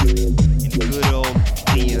good old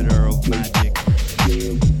theater of magic.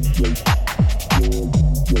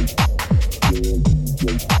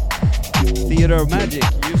 Theater of Magic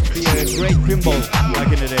used to be a great pinball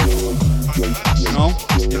back in the day. You know?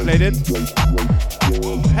 You played it?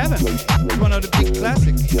 Heaven. It's one of the big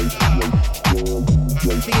classics.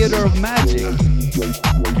 Theater of Magic.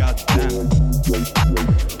 God damn.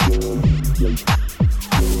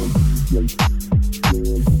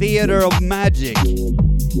 Theater of Magic.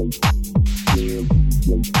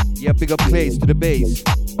 Yeah, big up Clays to the bass.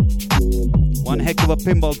 One heck of a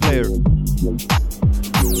pinball player.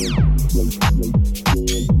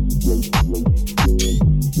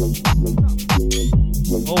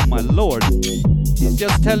 Oh my lord. He's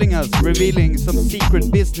just telling us, revealing some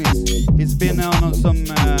secret business. He's been on some,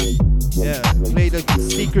 played a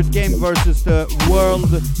secret game versus the World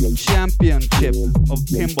Championship of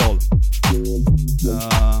Pinball.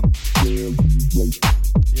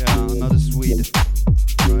 Yeah, another Swede.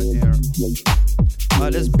 Right here.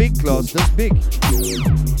 That's big, Klaus. That's big.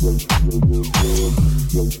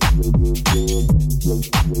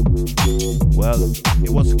 Well, it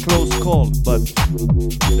was a close call, but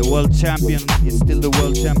the world champion is still the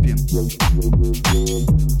world champion.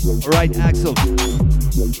 All right, Axel.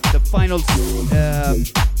 The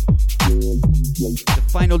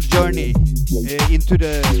final journey into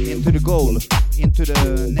the goal, into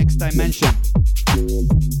the next dimension.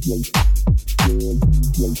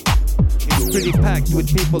 It's pretty packed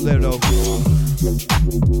with people there though,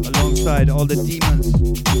 alongside all the demons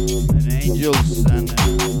and angels and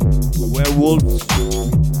werewolves,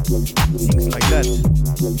 things like that.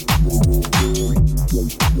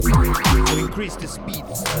 To increase the speed.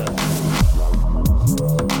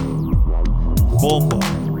 Bomba.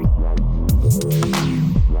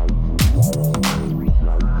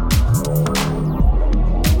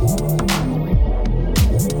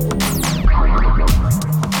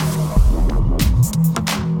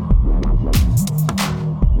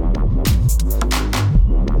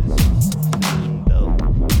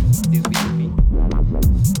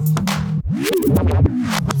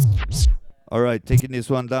 Alright, taking this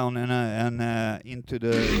one down and into the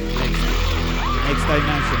next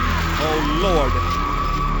dimension. Oh Lord!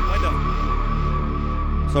 Why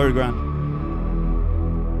the? Sorry, Grant.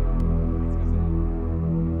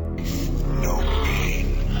 No pain,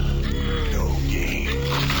 no gain.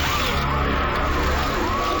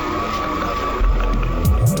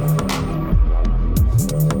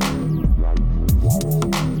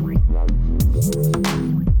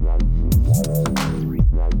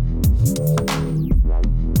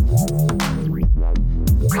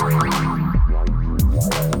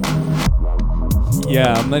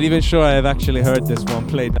 Yeah, I'm not even sure I've actually heard this one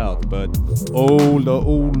played out, but old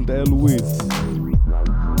Elvis.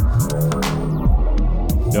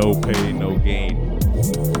 No pain, no gain.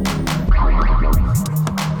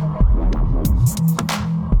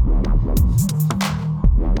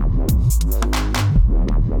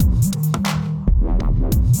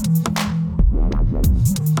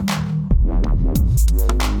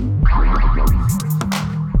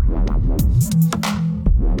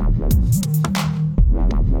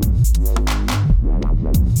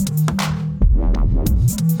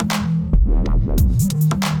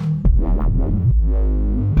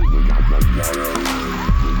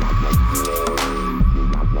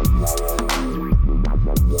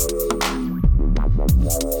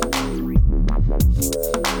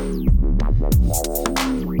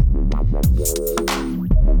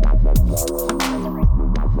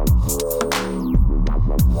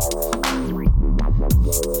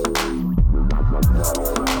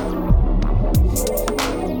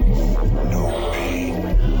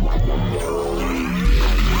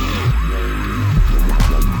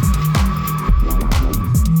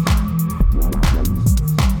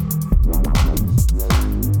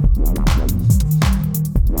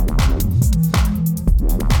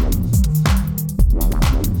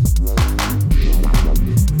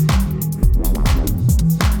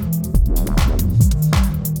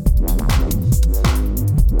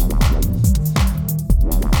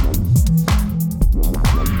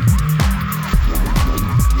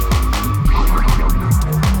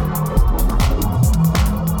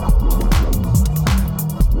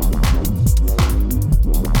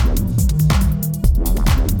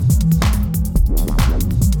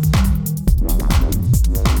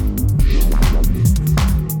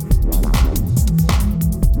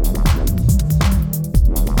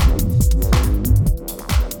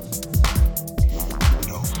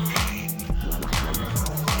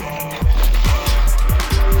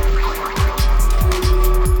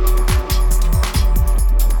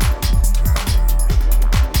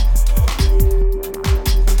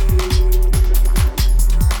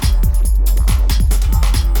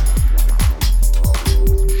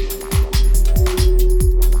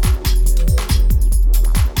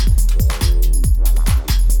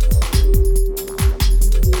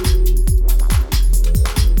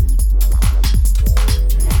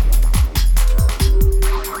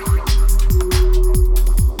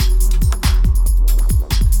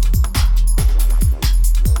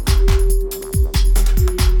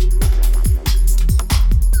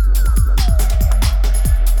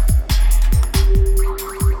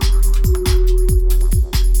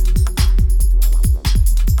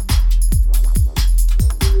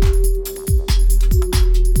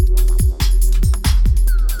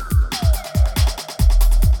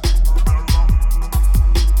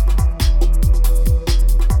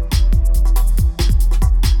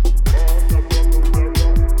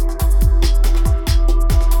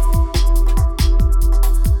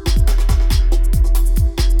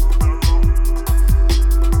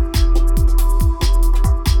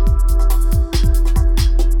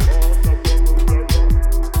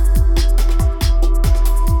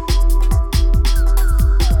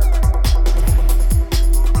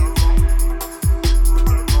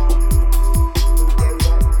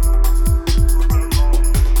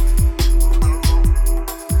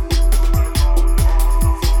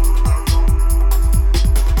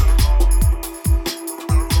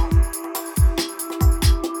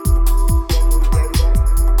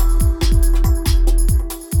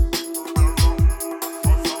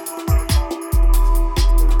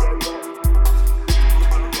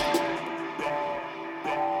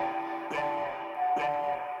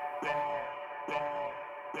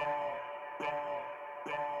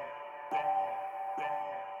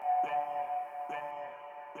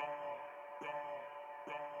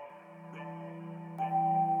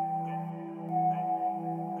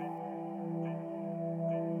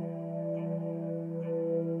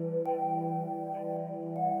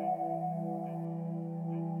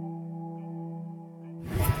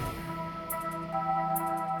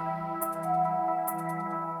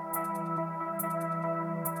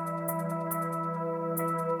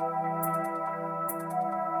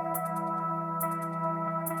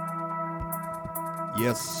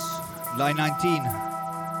 Yes, line 19.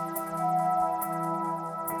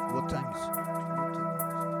 What time is it?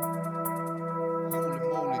 Holy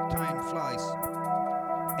moly, time flies.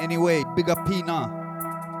 Anyway, big up Pina.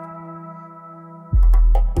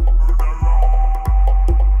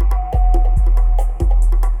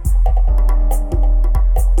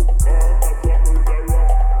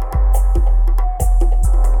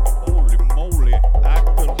 Holy moly,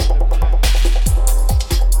 actual.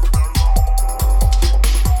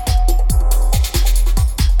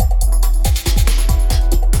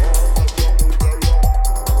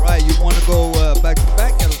 Right, you want to go back to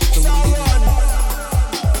back?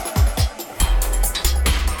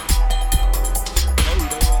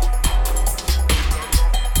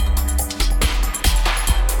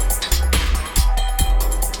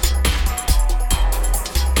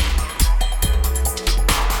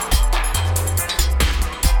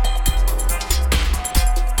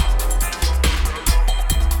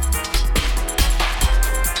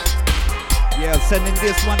 Yeah, sending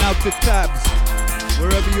this one out to Tabs,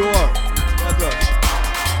 wherever you are, brother.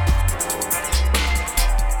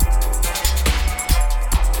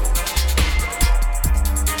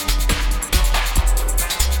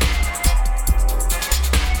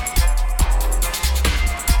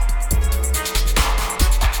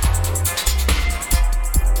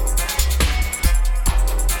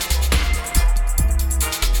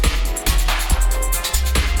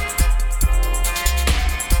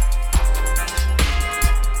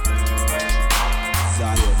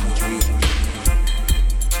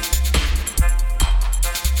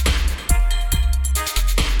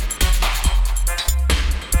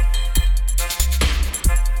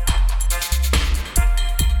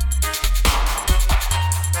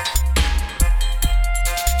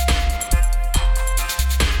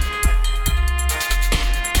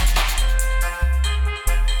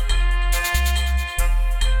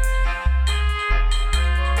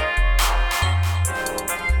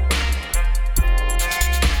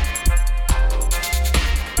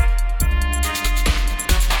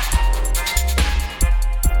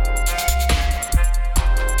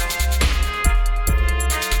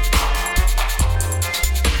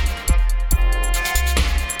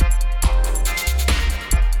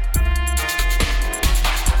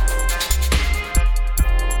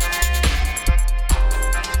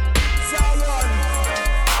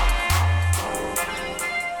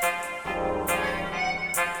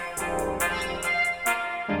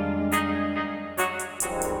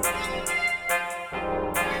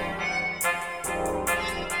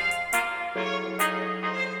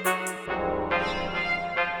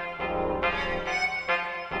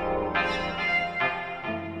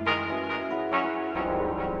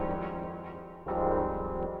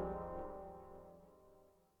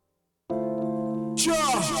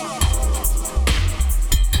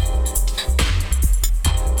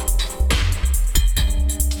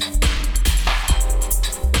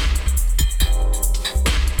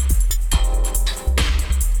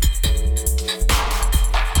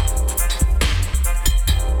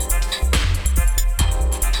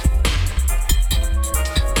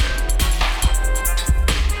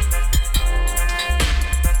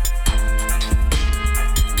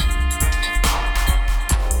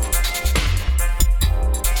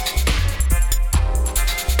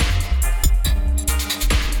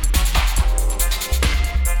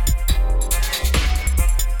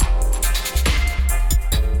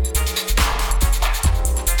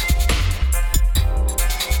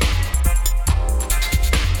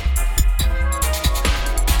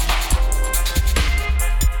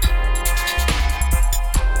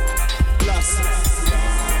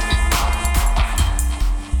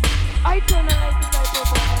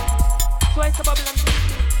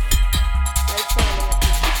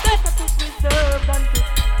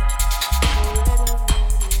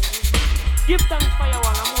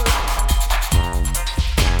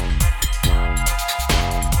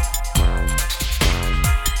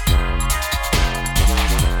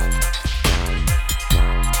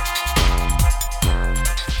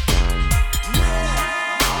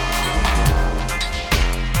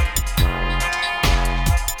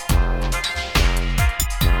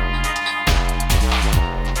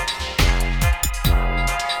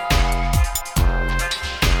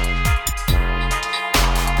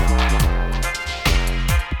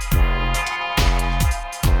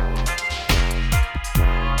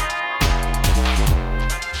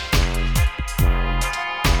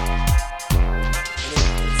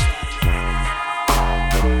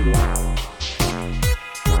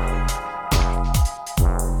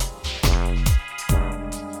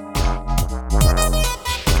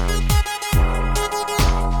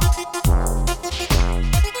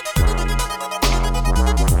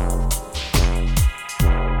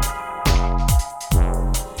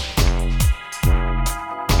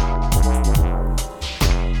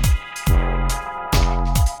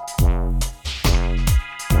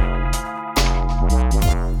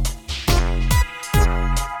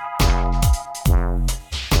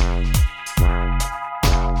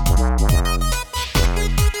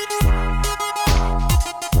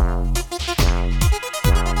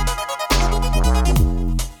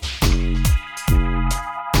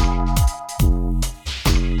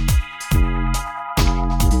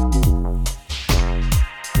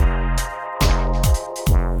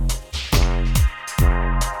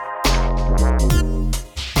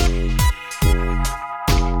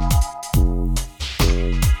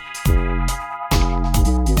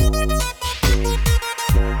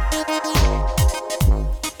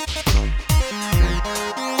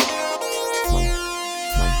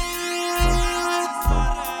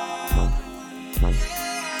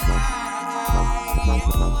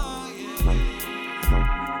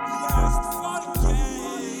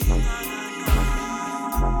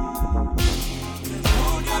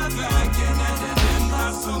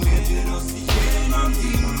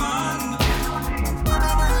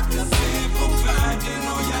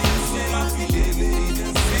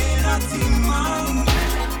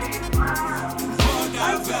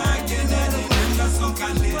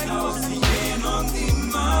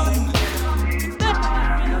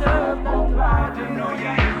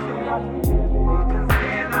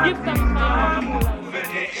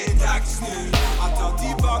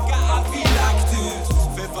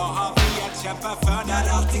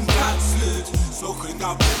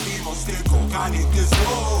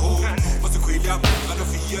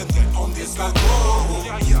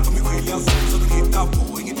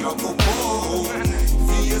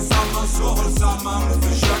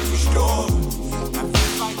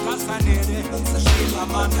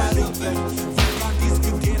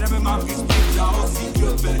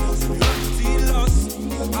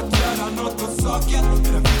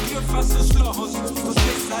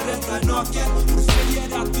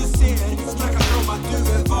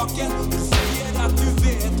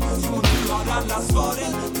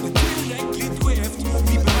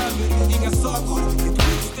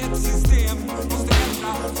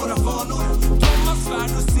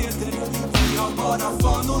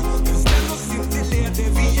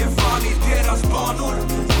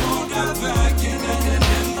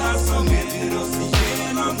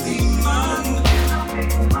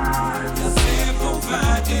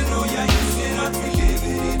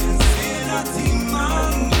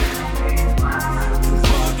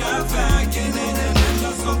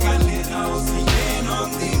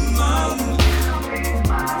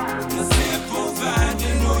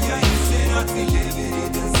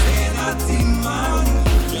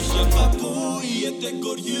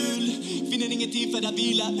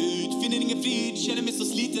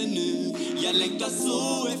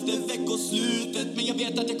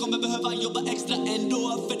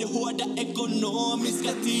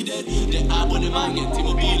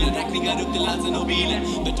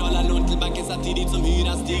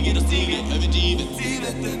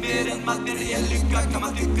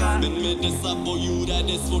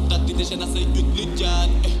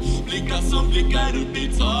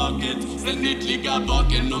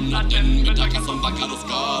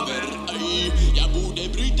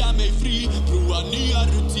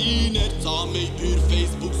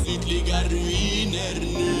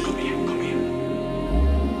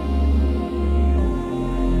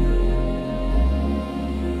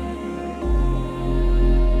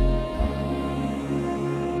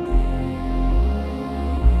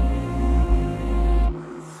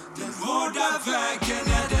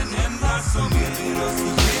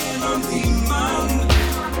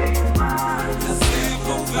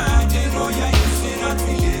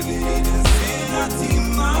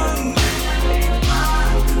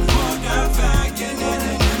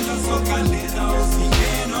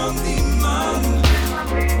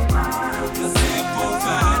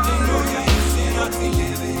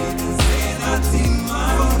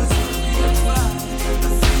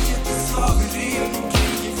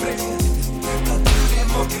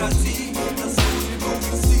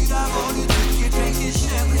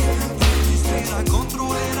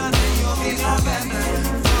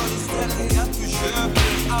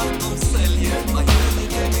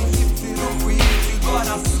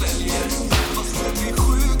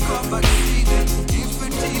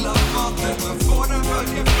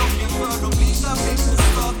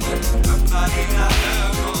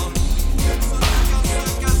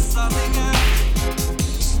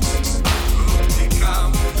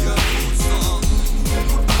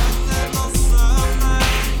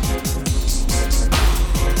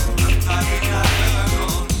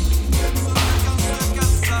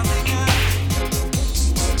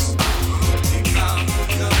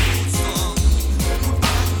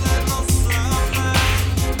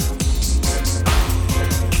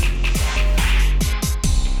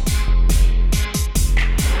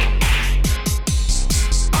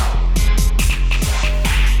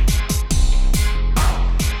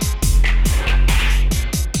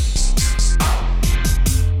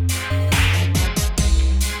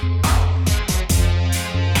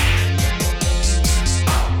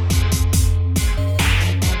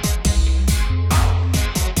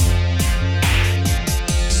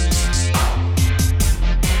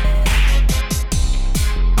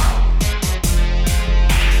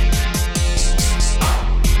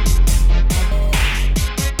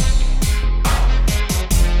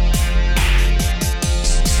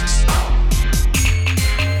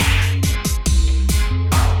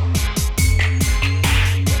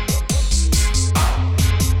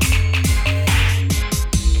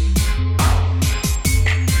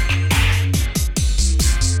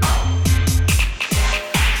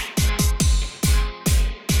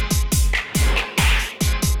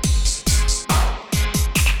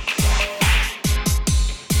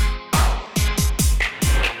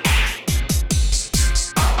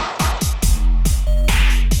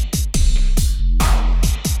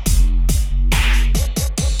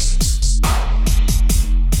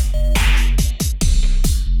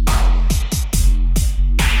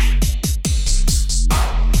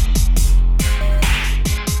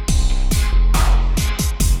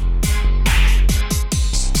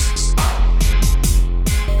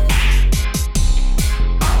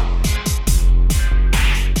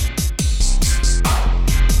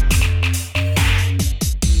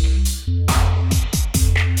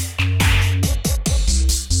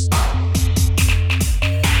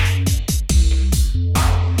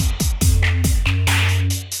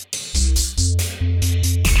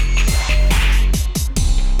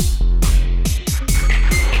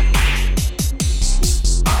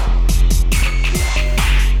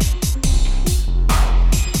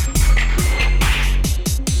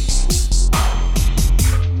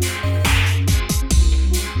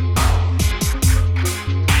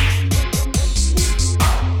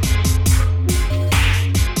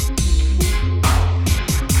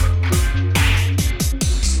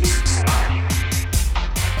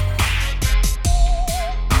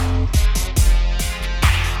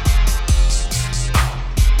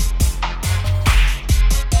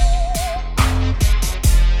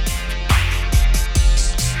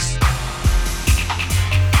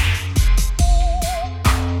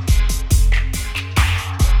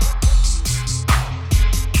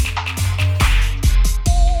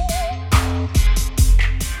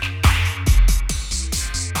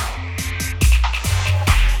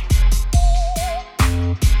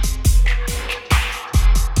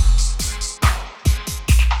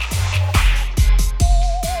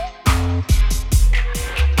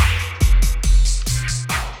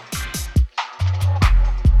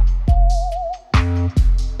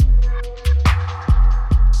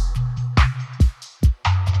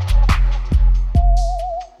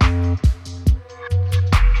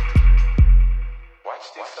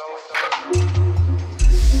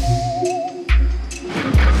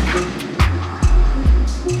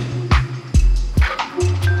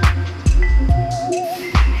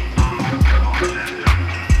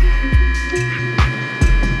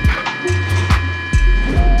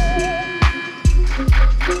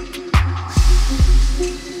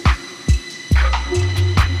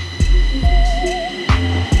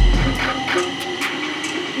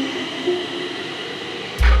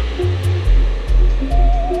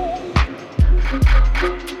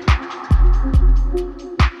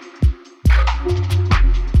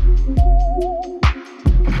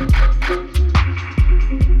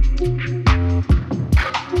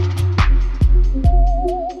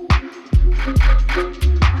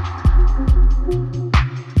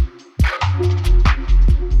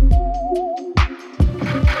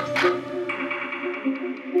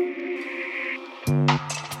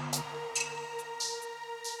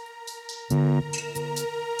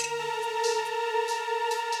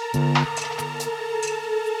 All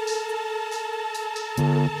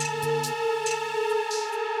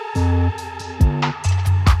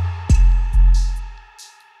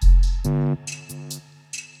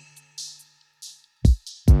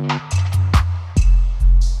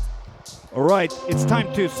right, it's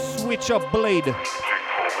time to switch up blade.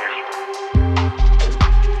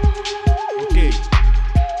 Okay.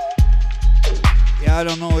 Yeah, I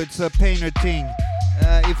don't know, it's a painter thing.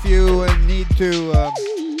 If you need to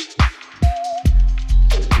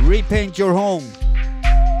repaint your home,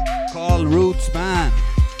 call Roots Man.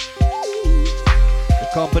 The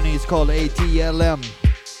company is called ATLM.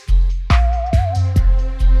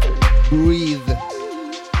 Breathe.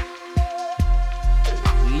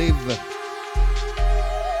 Live.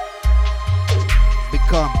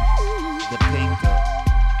 Become the painter.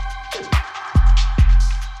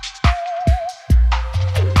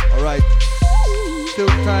 Alright, still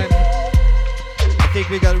time. I think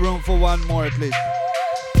we got room for one more at least.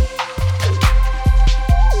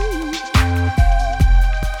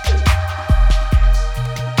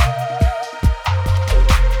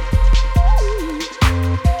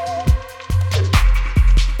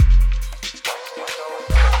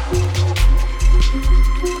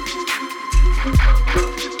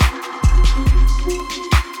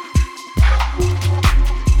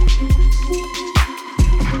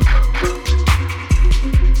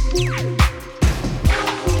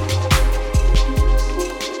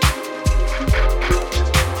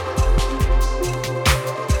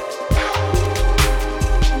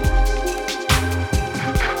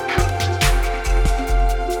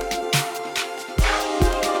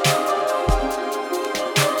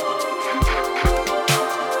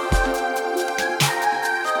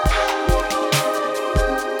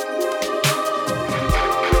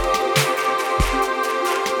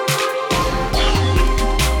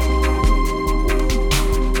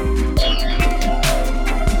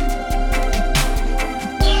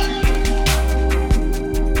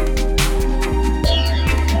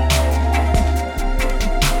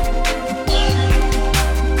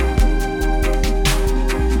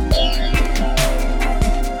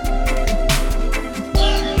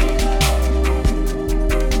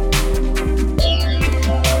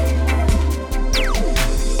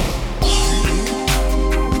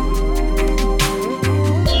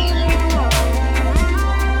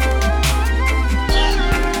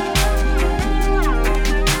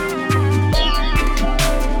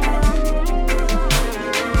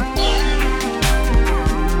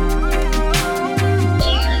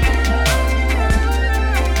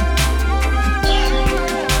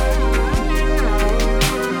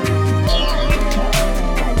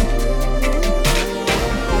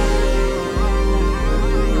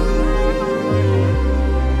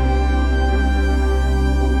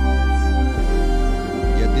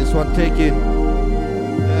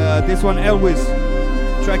 This one Elvis,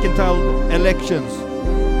 track entitled Elections.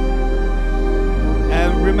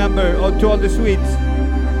 And remember, to all the Swedes,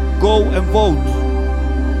 go and vote.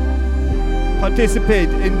 Participate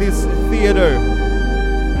in this theater.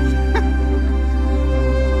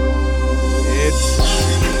 It's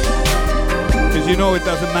because you know it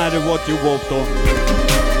doesn't matter what you vote on.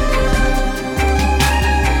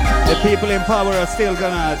 The people in power are still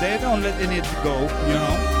they don't let it go, you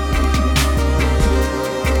know.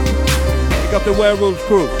 Up the Werewolf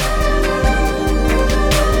Crew,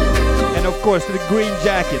 and of course the Green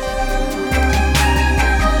Jacket.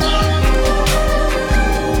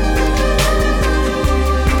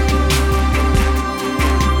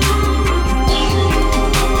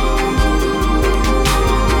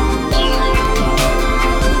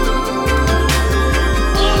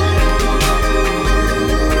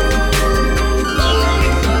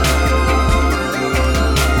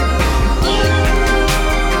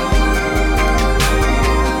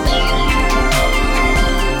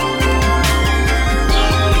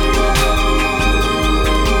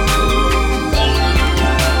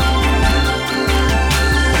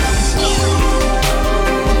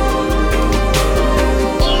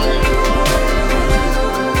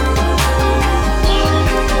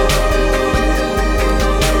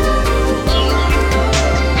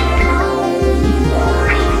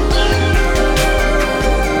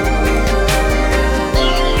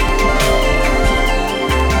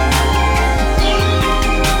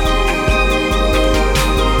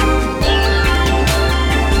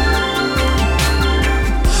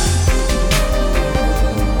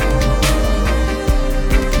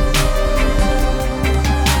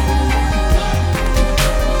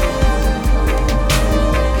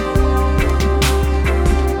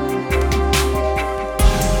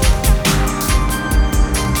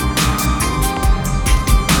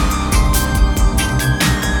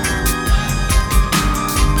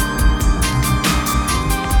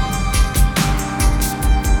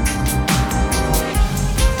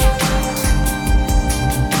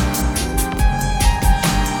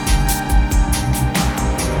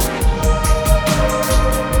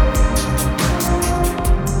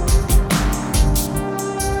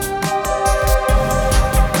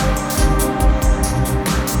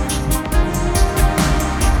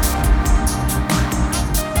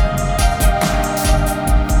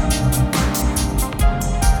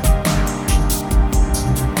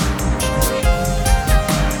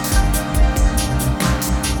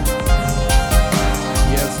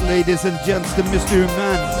 Ladies and gents, the mystery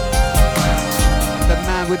man. The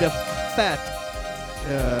man with the fat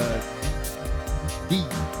D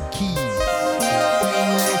keys.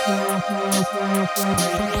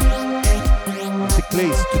 Music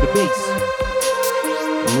plays to the bass.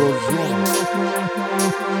 Rosron.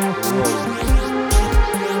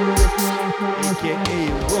 AKA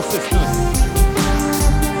Rossesnus.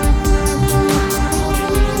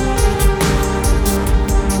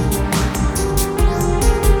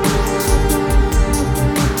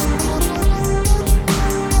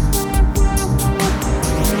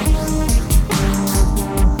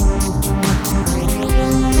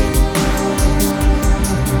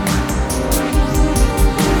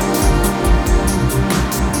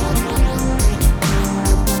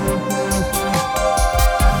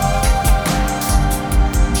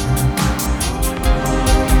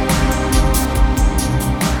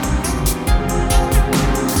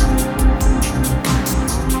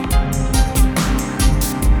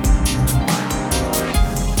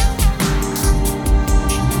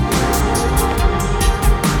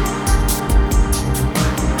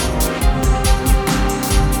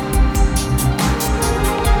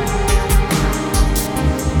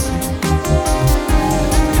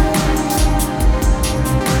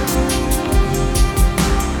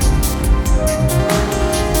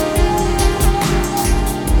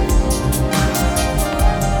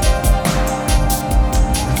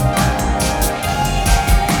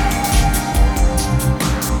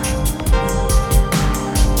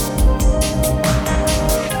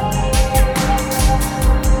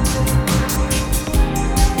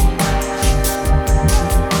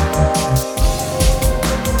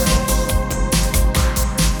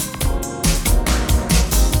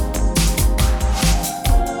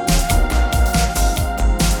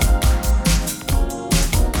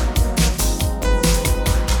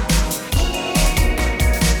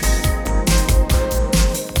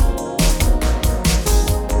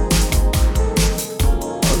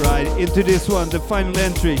 Into this one, the final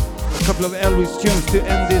entry. A couple of Elvis tunes to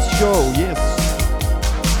end this show, yes.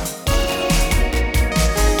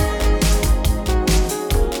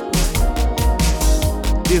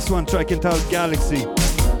 This one, Track and Tell Galaxy.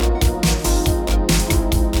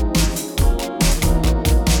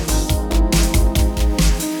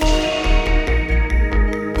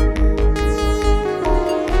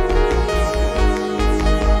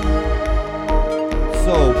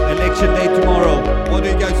 So, election day tomorrow. What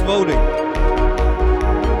are you guys voting? Are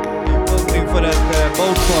you voting for that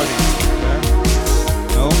boat party? Yeah?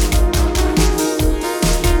 No?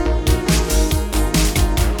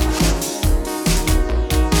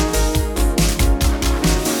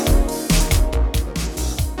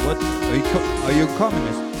 What? Are you a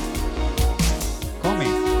communist?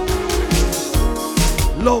 Commie?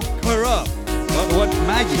 Lock her up! What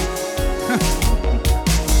Maggie?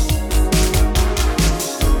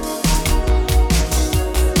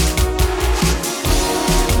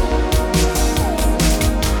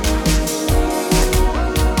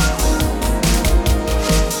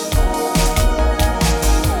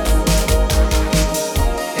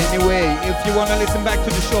 If you want to listen back to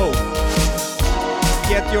the show,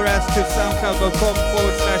 get your ass to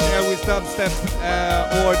soundcloud.com/AirwaysDubstep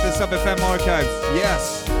or the Sub FM archives.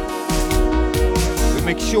 Yes. We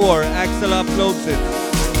make sure Axel uploads it.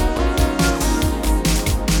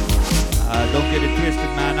 Don't get it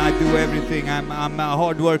twisted, man. I do everything. I'm a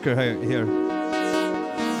hard worker here.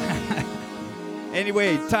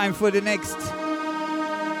 Anyway, time for the next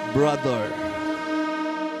brother,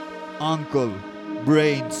 Uncle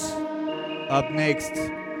Brains. Up next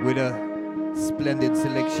with a splendid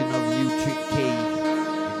selection of UK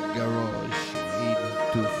garage.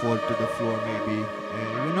 824 to the floor, maybe.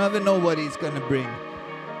 You never know what he's gonna bring.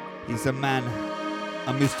 He's a man,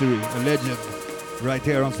 a mystery, a legend, right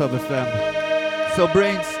here on Sub FM. So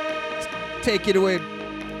Brains, take it away,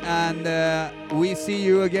 and we see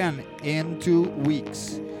you again in 2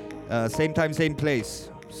 weeks. Same time, same place.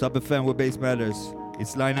 Sub FM where bass matters.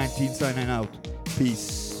 It's Line 19 signing out.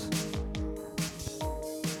 Peace.